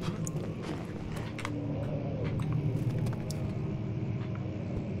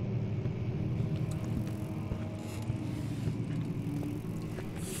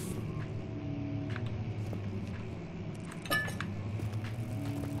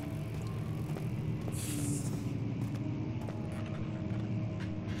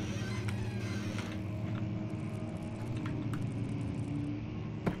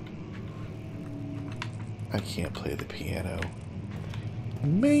 I can't play the piano.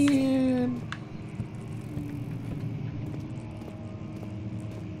 Man.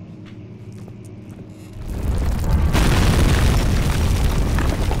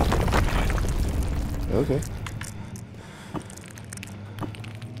 Okay.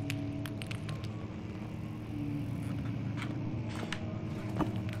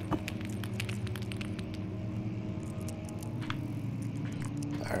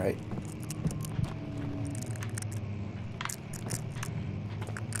 All right.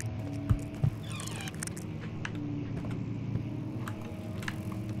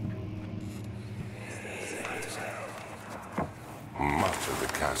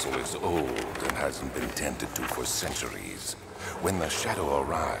 Castle is old and hasn't been tended to for centuries. When the shadow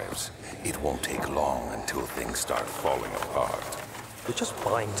arrives, it won't take long until things start falling apart. We're just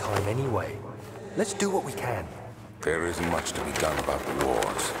buying time anyway. Let's do what we can. There isn't much to be done about the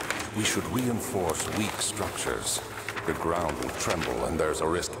wars. We should reinforce weak structures. The ground will tremble and there's a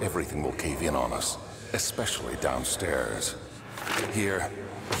risk everything will cave in on us, especially downstairs. Here,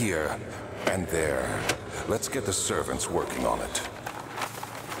 and there. Let's get the servants working on it.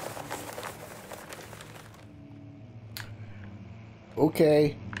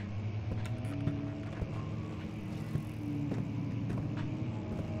 Okay.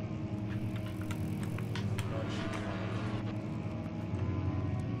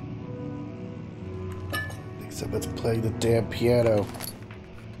 Except let's play the damn piano.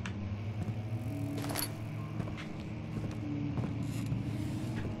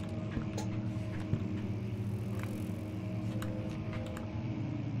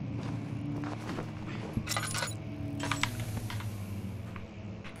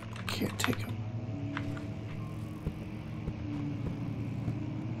 Can't take him.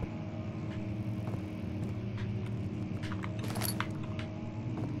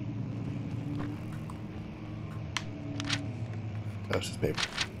 That's his paper.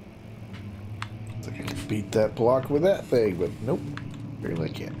 Looks like I can beat that block with that thing, but nope. Apparently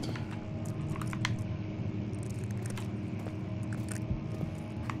I can't.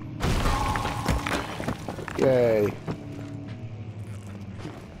 Yay.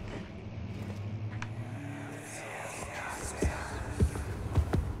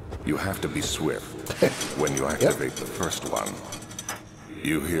 You have to be swift when you activate the first one.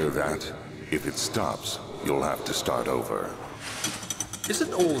 You hear that? If it stops, you'll have to start over.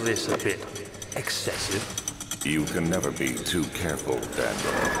 Isn't all this a bit excessive? You can never be too careful,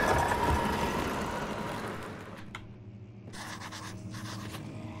 Daniel.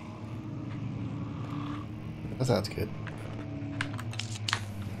 That sounds good.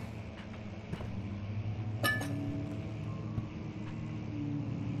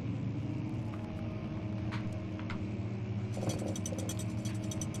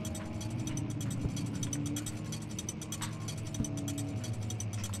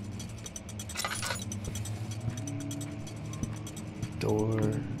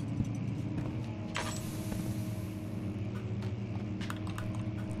 door.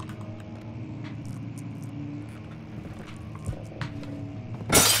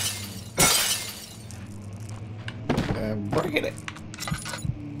 I'm breaking it.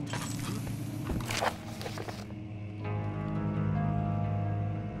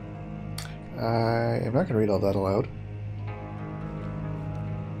 I am not going to read all that aloud.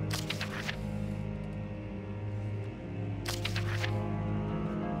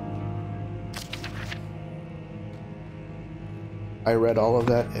 I read all of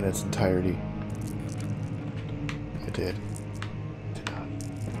that in its entirety. I did. Did not.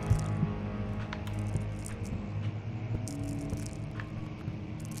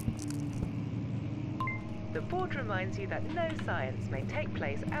 The board reminds you that no science may take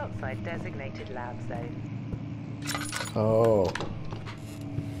place outside designated lab zones. Oh.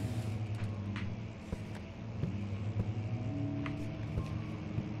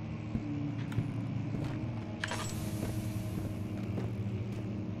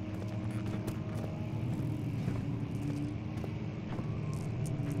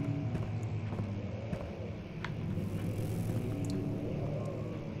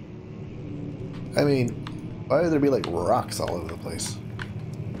 I mean, why would there be like rocks all over the place?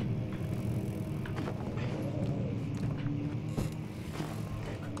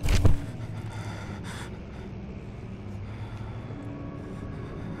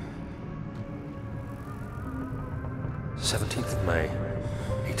 May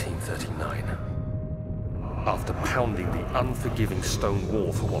 1839. After pounding the unforgiving stone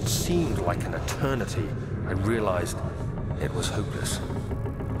wall for what seemed like an eternity, I realized it was hopeless.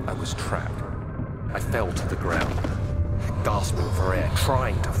 I was trapped. I fell to the ground, gasping for air,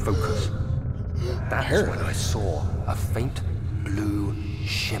 trying to focus. That's when I saw a faint blue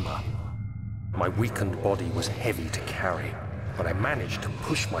shimmer. My weakened body was heavy to carry, but I managed to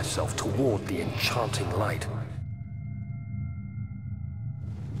push myself toward the enchanting light.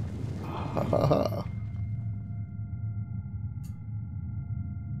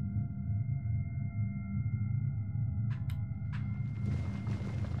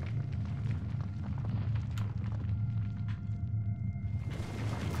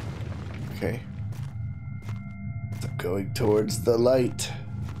 Okay. So going towards the light.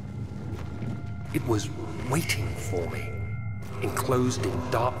 It was waiting for me. Enclosed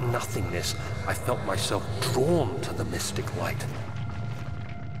in dark nothingness, I felt myself drawn to the mystic light.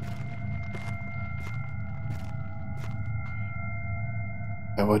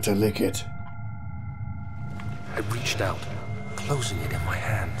 I want to lick it. I reached out, closing it in my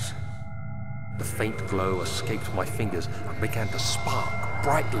hands. The faint glow escaped my fingers and began to spark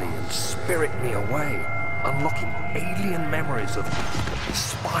brightly and spirit me away, unlocking alien memories of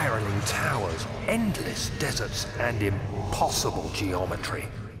spiraling towers, endless deserts, and impossible geometry.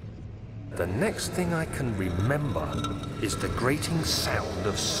 The next thing I can remember is the grating sound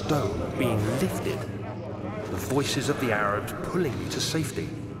of stone being lifted, the voices of the Arabs pulling me to safety,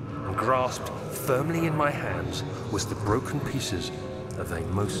 and grasped firmly in my hands was the broken pieces of a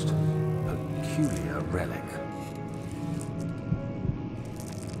most peculiar relic.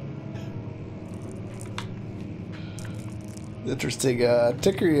 Interesting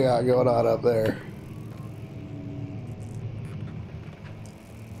ticker you got going on up there.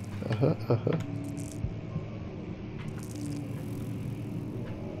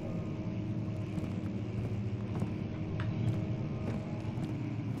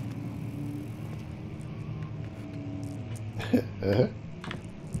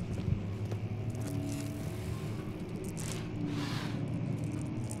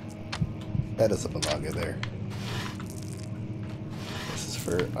 That doesn't belong in there. This is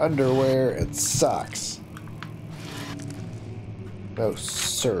for underwear and socks. No,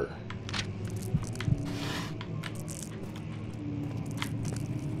 sir.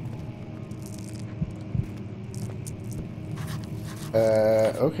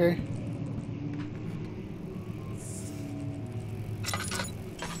 Okay.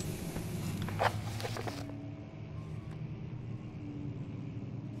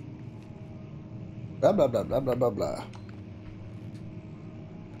 Blah, blah, blah, blah, blah, blah, blah.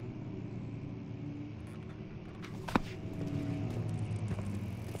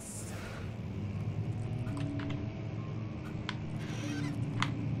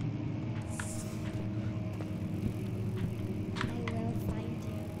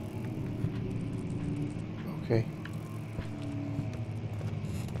 Okay.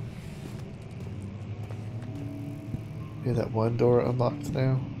 Yeah, that one door unlocked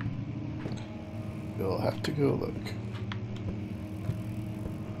now. We'll have to go look.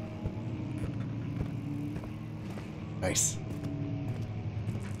 Nice.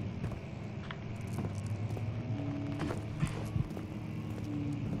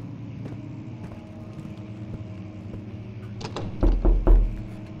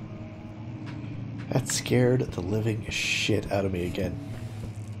 scared the living shit out of me again.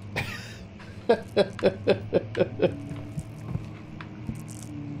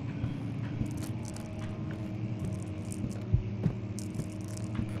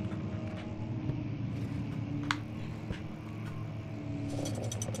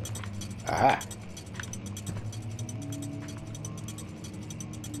 Ah.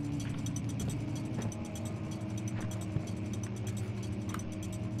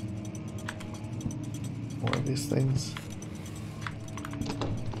 More of these things.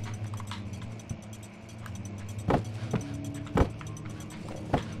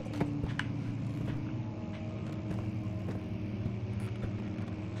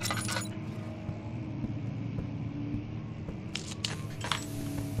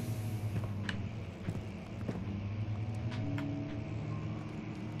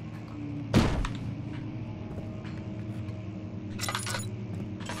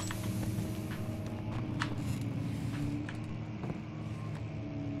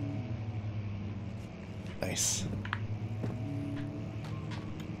 Nice.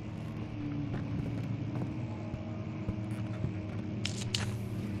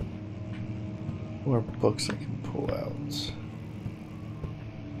 More books I can pull out.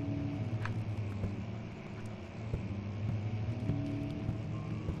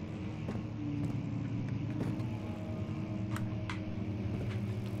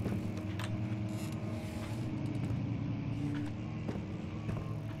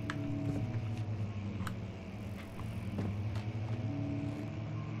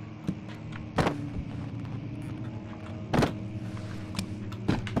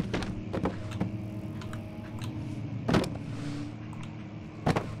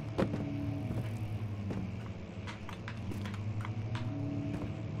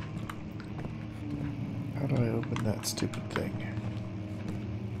 How do I open that stupid thing?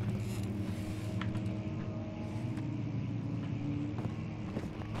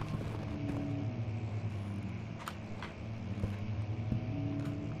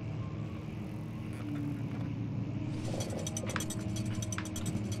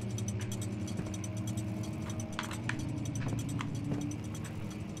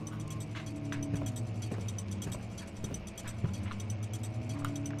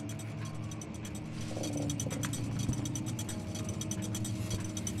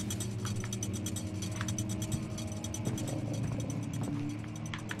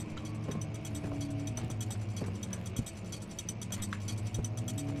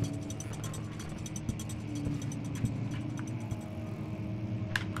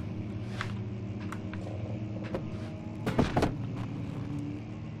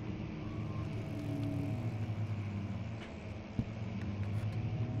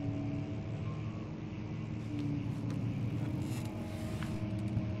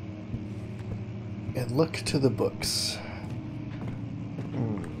 And look to the books.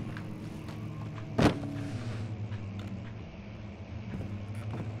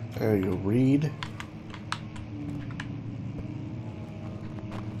 There you read.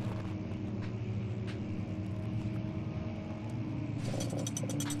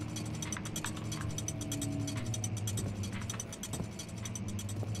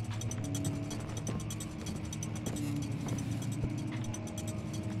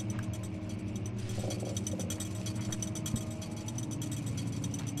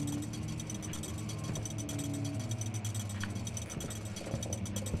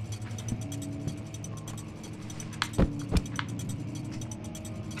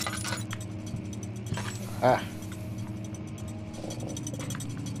 Ah.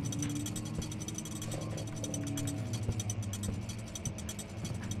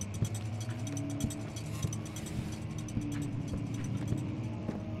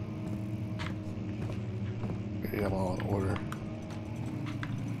 Okay, I'm all in order.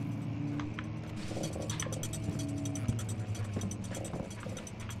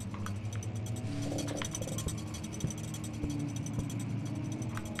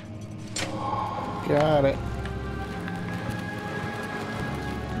 Got it.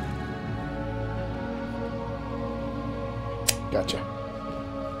 Gotcha.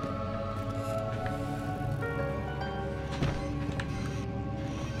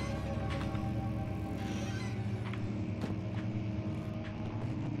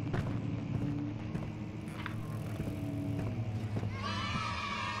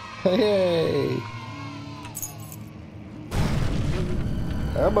 Hey!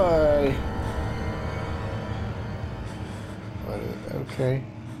 Bye-bye. Okay.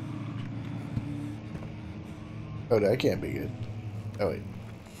 Oh, that can't be good. Oh, wait.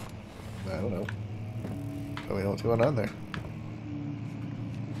 I don't know. Oh, we don't see one on there.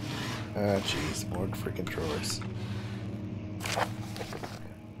 Ah, jeez, more freaking drawers.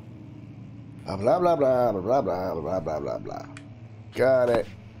 Blah blah blah blah blah blah blah blah blah blah. Got it.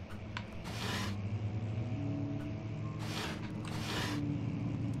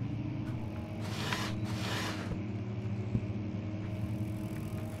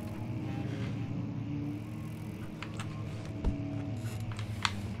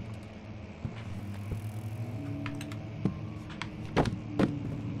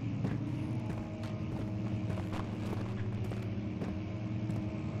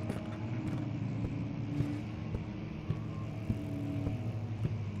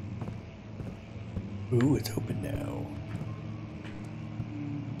 Ooh, it's open now.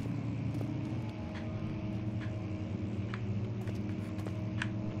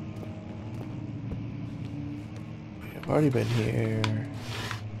 I've already been here.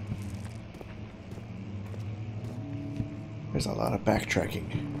 There's a lot of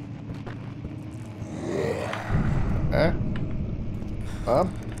backtracking. Huh?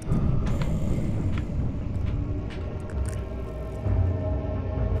 Mom?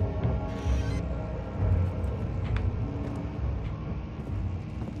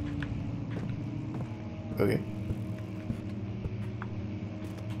 Okay.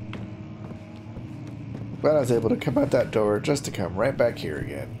 But I was able to come out that door just to come right back here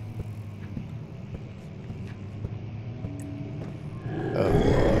again. Oh,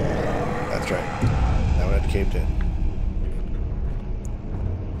 that's right. That one had caved in.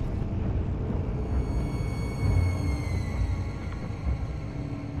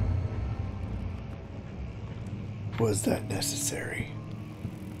 Was that necessary?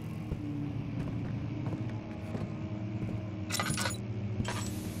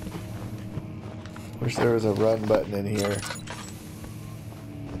 Wish there was a run button in here.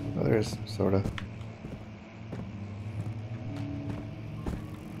 Oh, there is, sort of.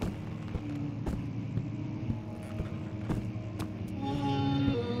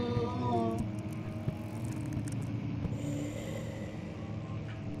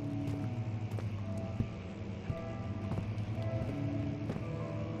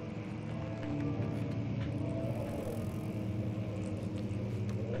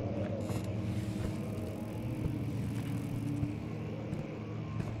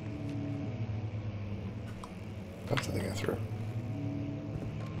 That's the thing I threw.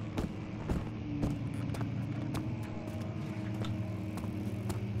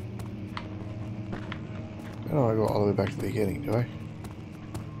 I don't want to go all the way back to the beginning, do I?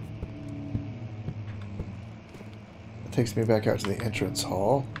 That takes me back out to the entrance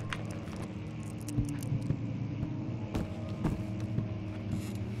hall.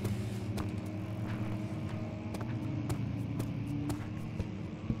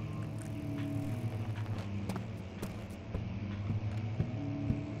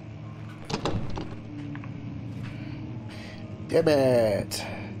 Damn it!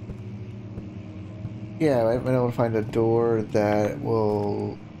 Yeah, I might be able to find a door that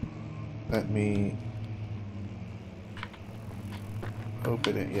will let me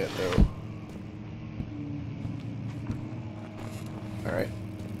open it yet, though. Alright.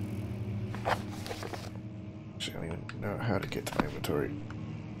 Actually, I don't even know how to get to my inventory.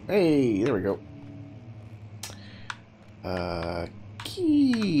 Hey, there we go.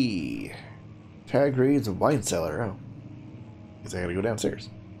 Key. Tag reads wine cellar. Oh. Guess I gotta go downstairs.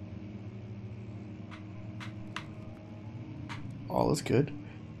 All is good.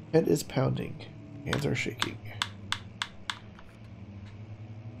 Head is pounding. Hands are shaking.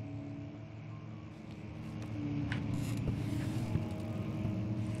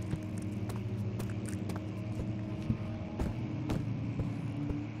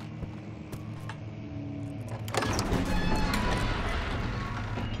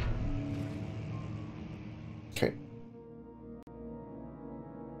 Okay.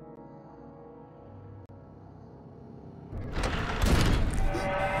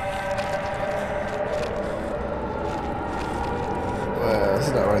 Well, this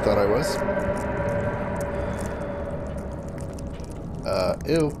is not where I thought I was.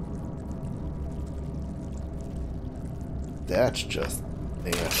 Ew. That's just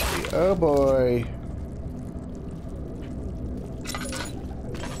nasty. Oh boy.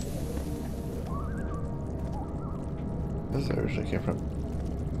 This is where I originally came from.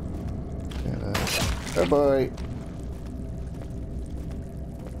 And, oh boy.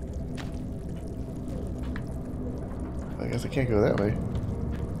 I guess I can't go that way.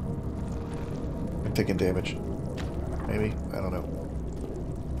 I'm taking damage. Maybe. I don't know.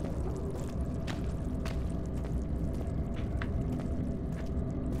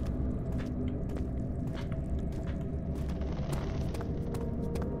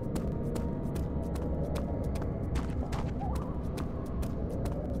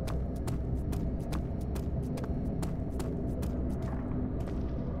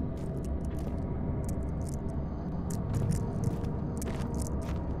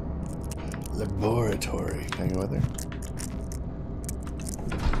 Laboratory. Can I go in there?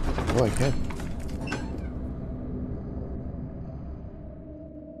 Oh, I can.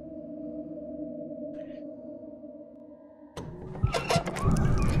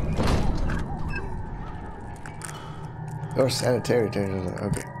 Or sanitary.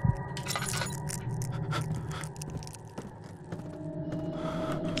 Okay.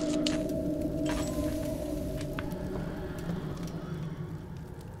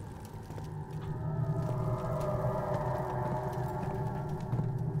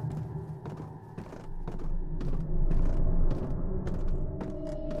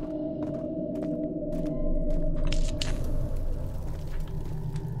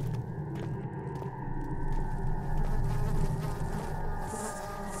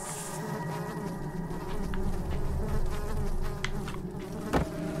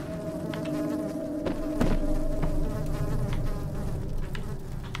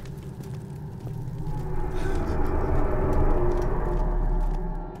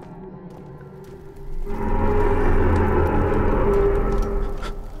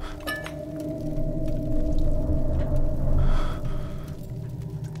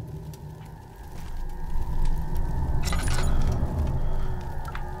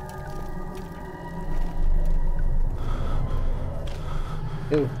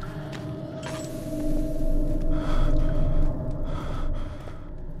 Ew.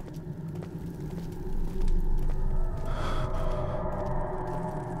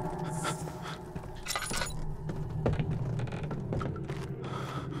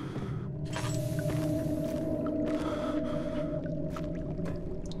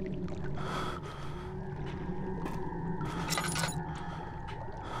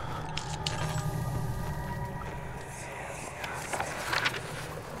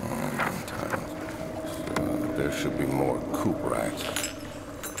 There should be more coop rats.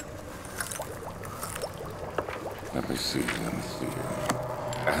 Let me see.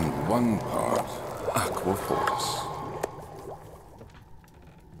 And one part aquaforce.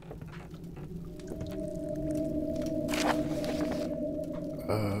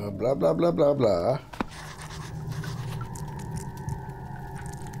 Blah, blah, blah, blah, blah.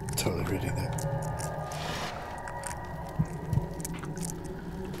 Totally reading that.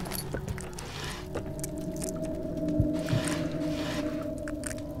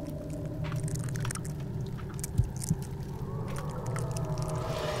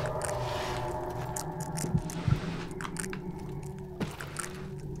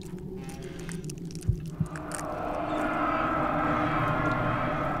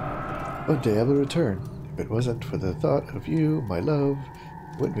 One day I will return. If it wasn't for the thought of you, my love,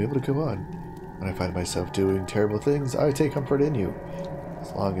 I wouldn't be able to go on. When I find myself doing terrible things, I take comfort in you.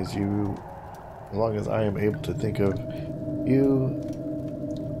 As long as I am able to think of you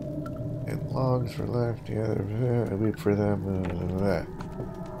and longs for life together, I weep for them.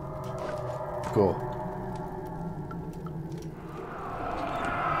 Cool.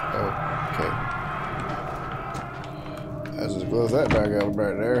 Okay. Let's just close that back out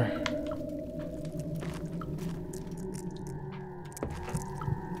right there.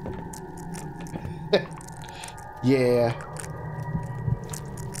 Yeah.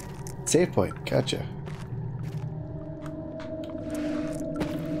 Save point. Gotcha.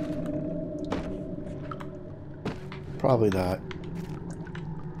 Probably not.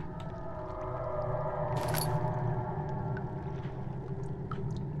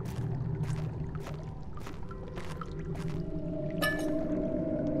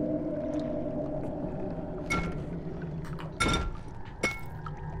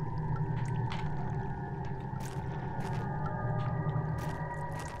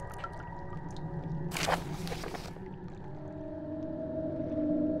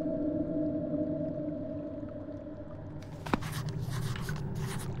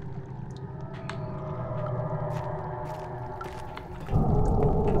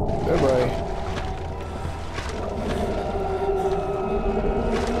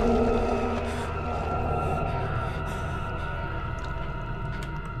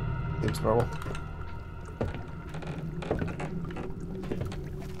 Seems normal.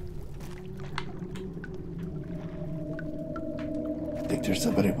 I think there's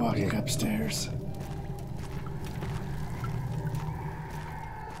somebody walking upstairs.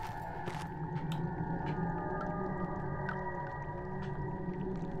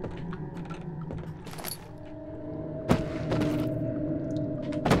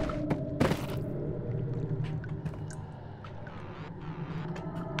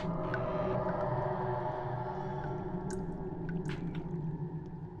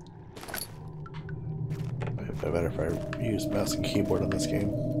 I better if I use mouse and keyboard on this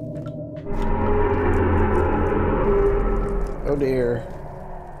game. Oh dear.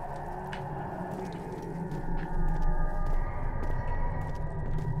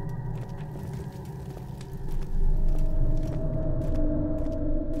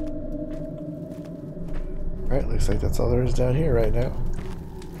 Alright, looks like that's all there is down here right now.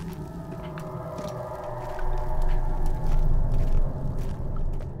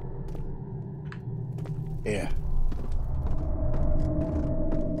 Yeah.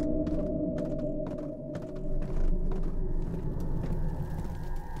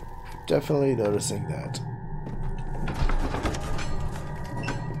 Definitely noticing that.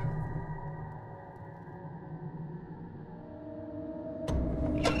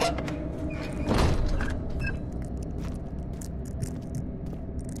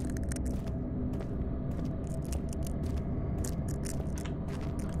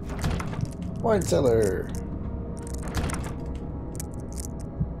 Wine cellar.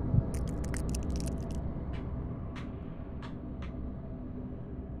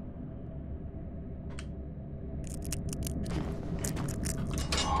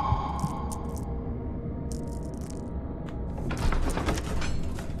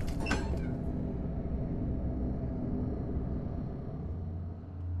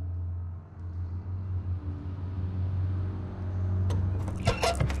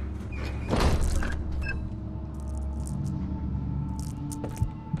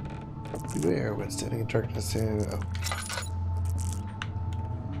 Beware when standing in darkness. Oh.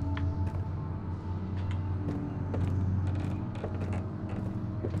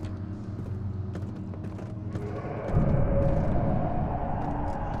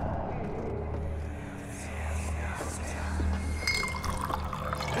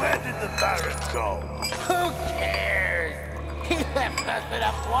 Where did the Baron go? Who cares? He left us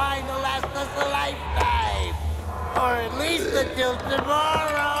enough wine to last us a lifetime. Or at least until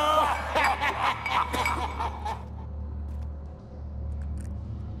tomorrow.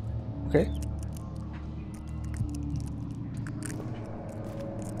 Okay.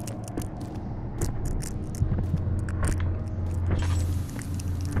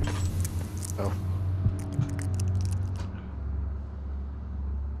 Oh.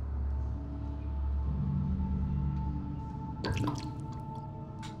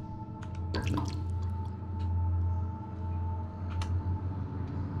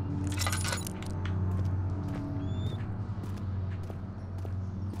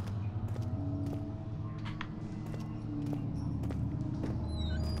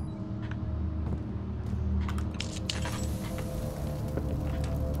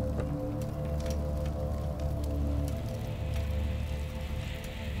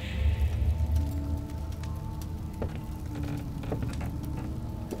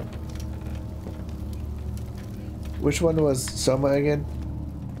 Which one was Soma again?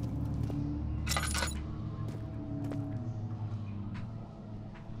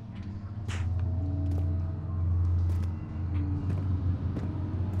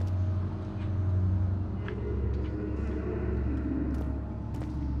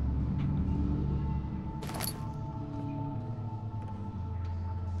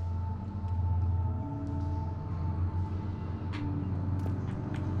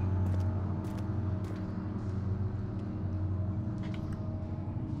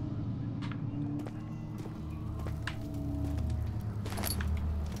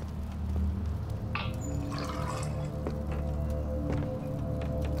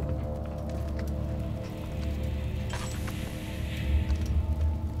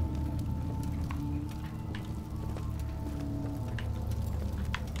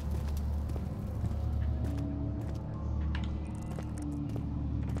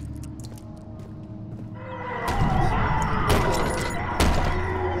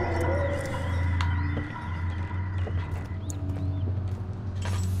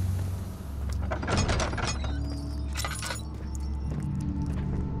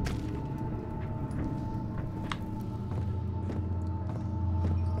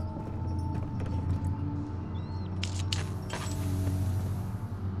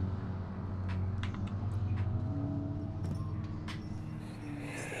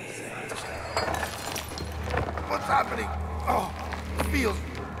 What's happening? Oh, it feels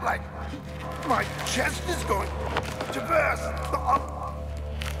like my chest is going to burst. Oh.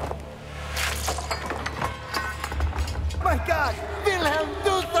 My God! Wilhelm,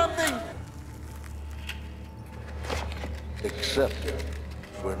 do something! Accept it.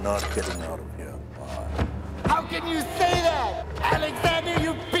 We're not getting out of here alive. How can you say that? Alexander,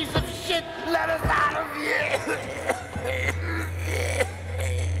 you piece of shit! Let us out of here!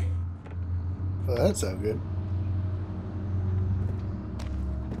 Well, that sounds good.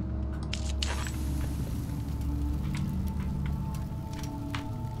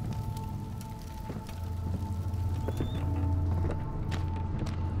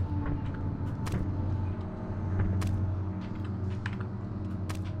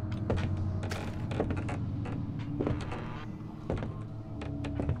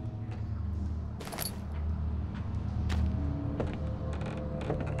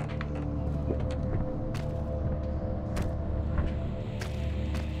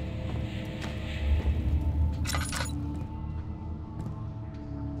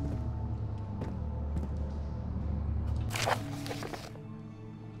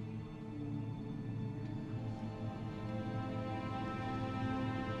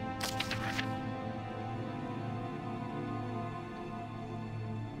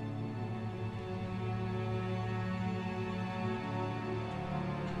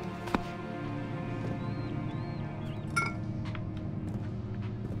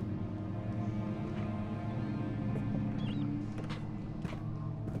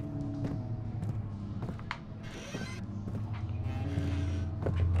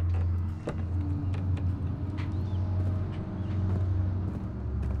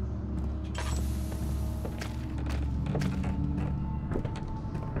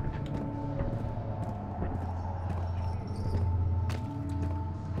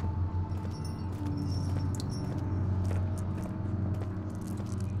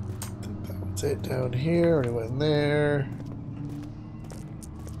 That's it down here. Already went there.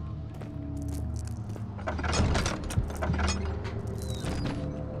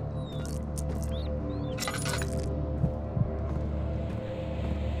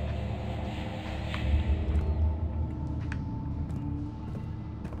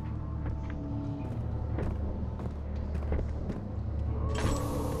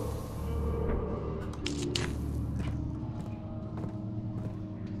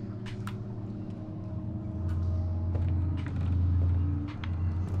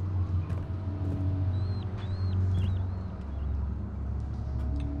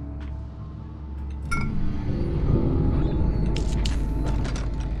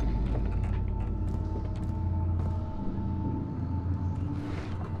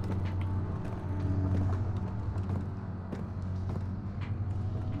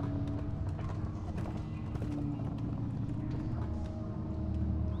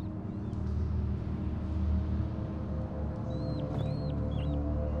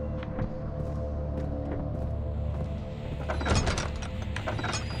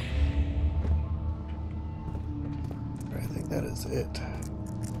 That is it.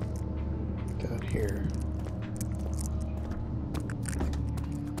 Down here.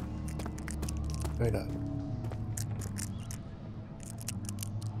 Maybe not.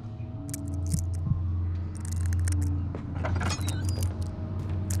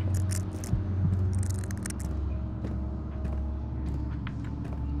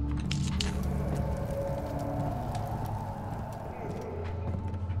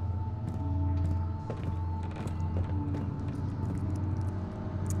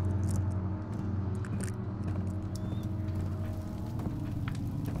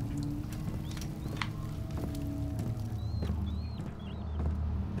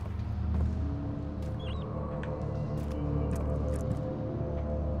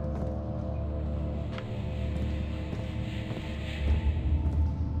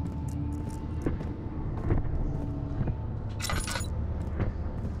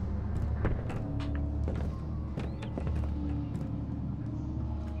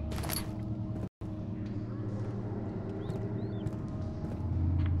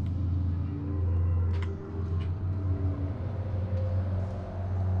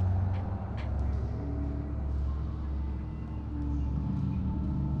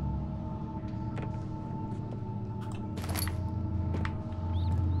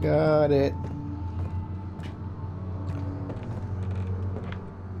 Got it.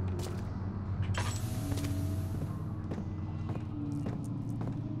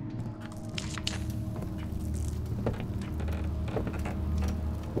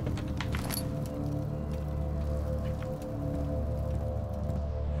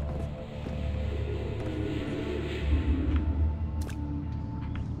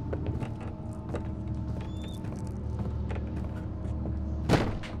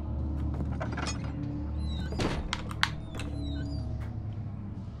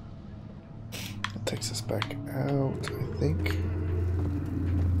 Takes us back out, I think.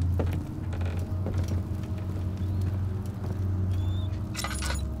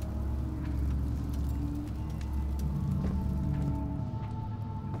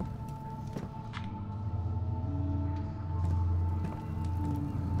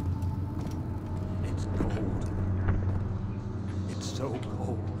 It's cold. It's so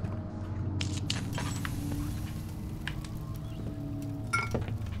cold.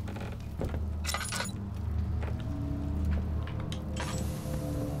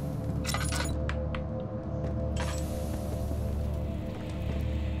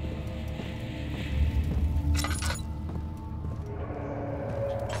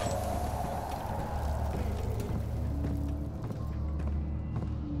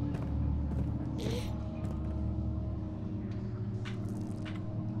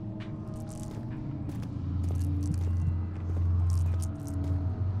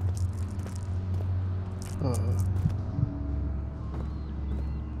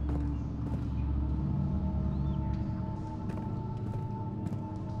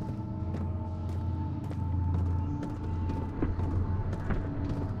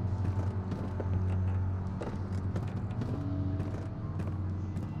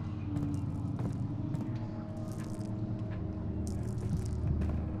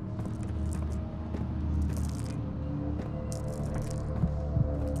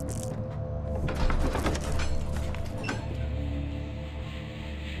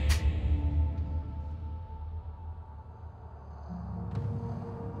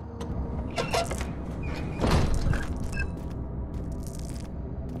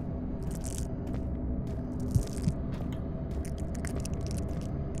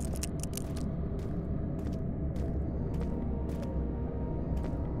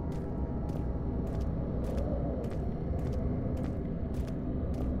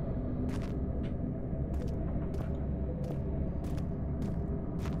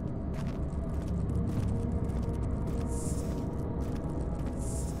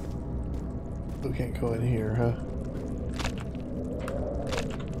 We can't go in here, huh?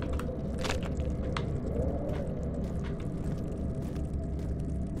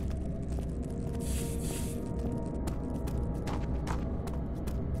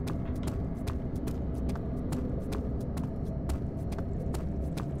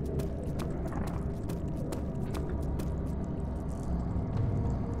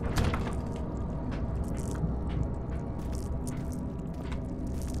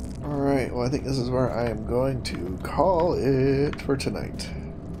 Alright, well I think this is where I am going to call it for tonight.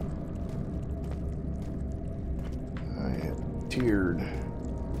 I am tiered.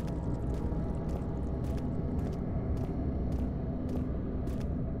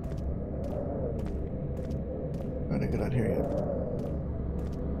 Trying to get out here yet.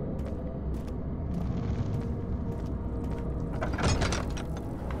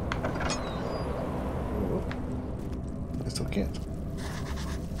 I still can't.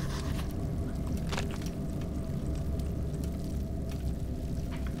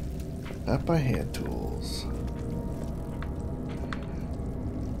 Not by hand tools.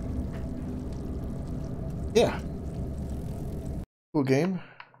 Yeah. Cool game.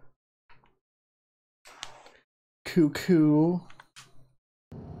 Cool.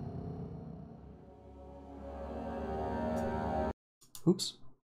 Oops.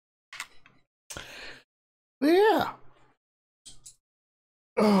 Yeah.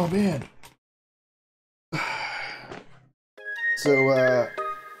 Oh man. So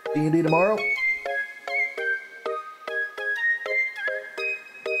D&D tomorrow.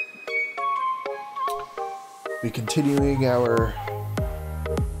 Be continuing our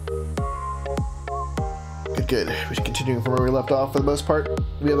good. We're continuing from where we left off for the most part.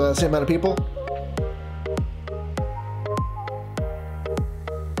 We have the same amount of people.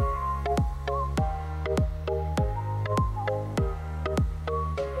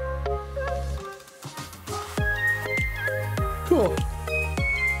 Cool.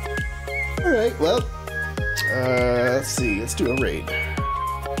 Alright, well, let's see. Let's do a raid.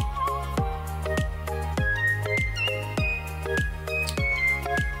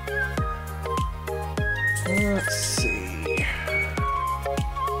 Let's see.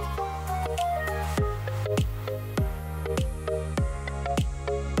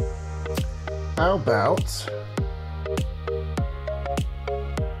 How about...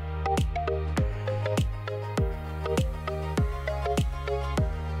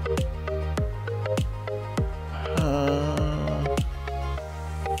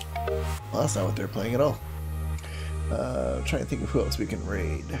 well, that's not what they're playing at all. I'm trying to think of who else we can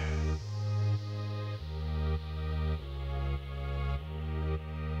raid.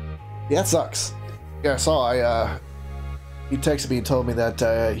 Yeah, it sucks. Yeah, I saw. He texted me and told me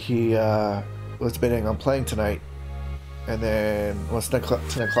that he was bidding on playing tonight, and then once 10 o'clock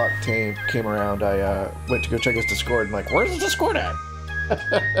came around, I went to go check his Discord. And like, where's his Discord at?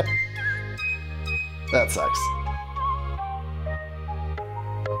 That sucks.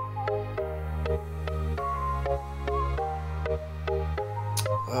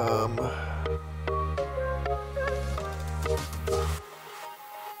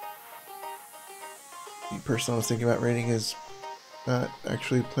 The person I was thinking about rating is not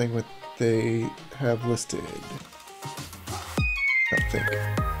actually playing what they have listed. I don't think.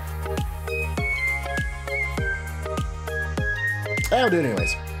 I'll do it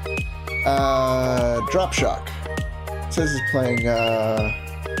anyways. Drop Shock. It says he's playing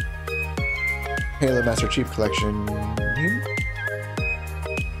Halo Master Chief Collection.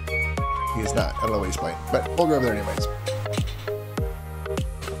 He is not. I don't know what he's playing, but we'll go over there anyways.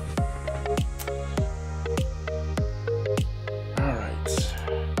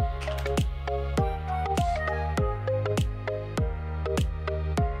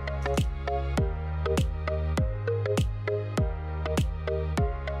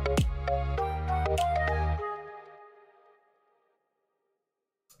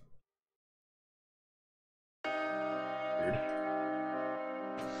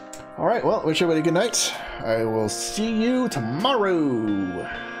 Alright, well, wish everybody a good night. I will see you tomorrow.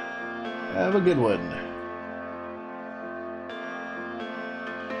 Have a good one.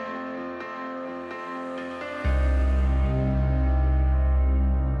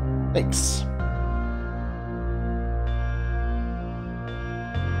 Thanks.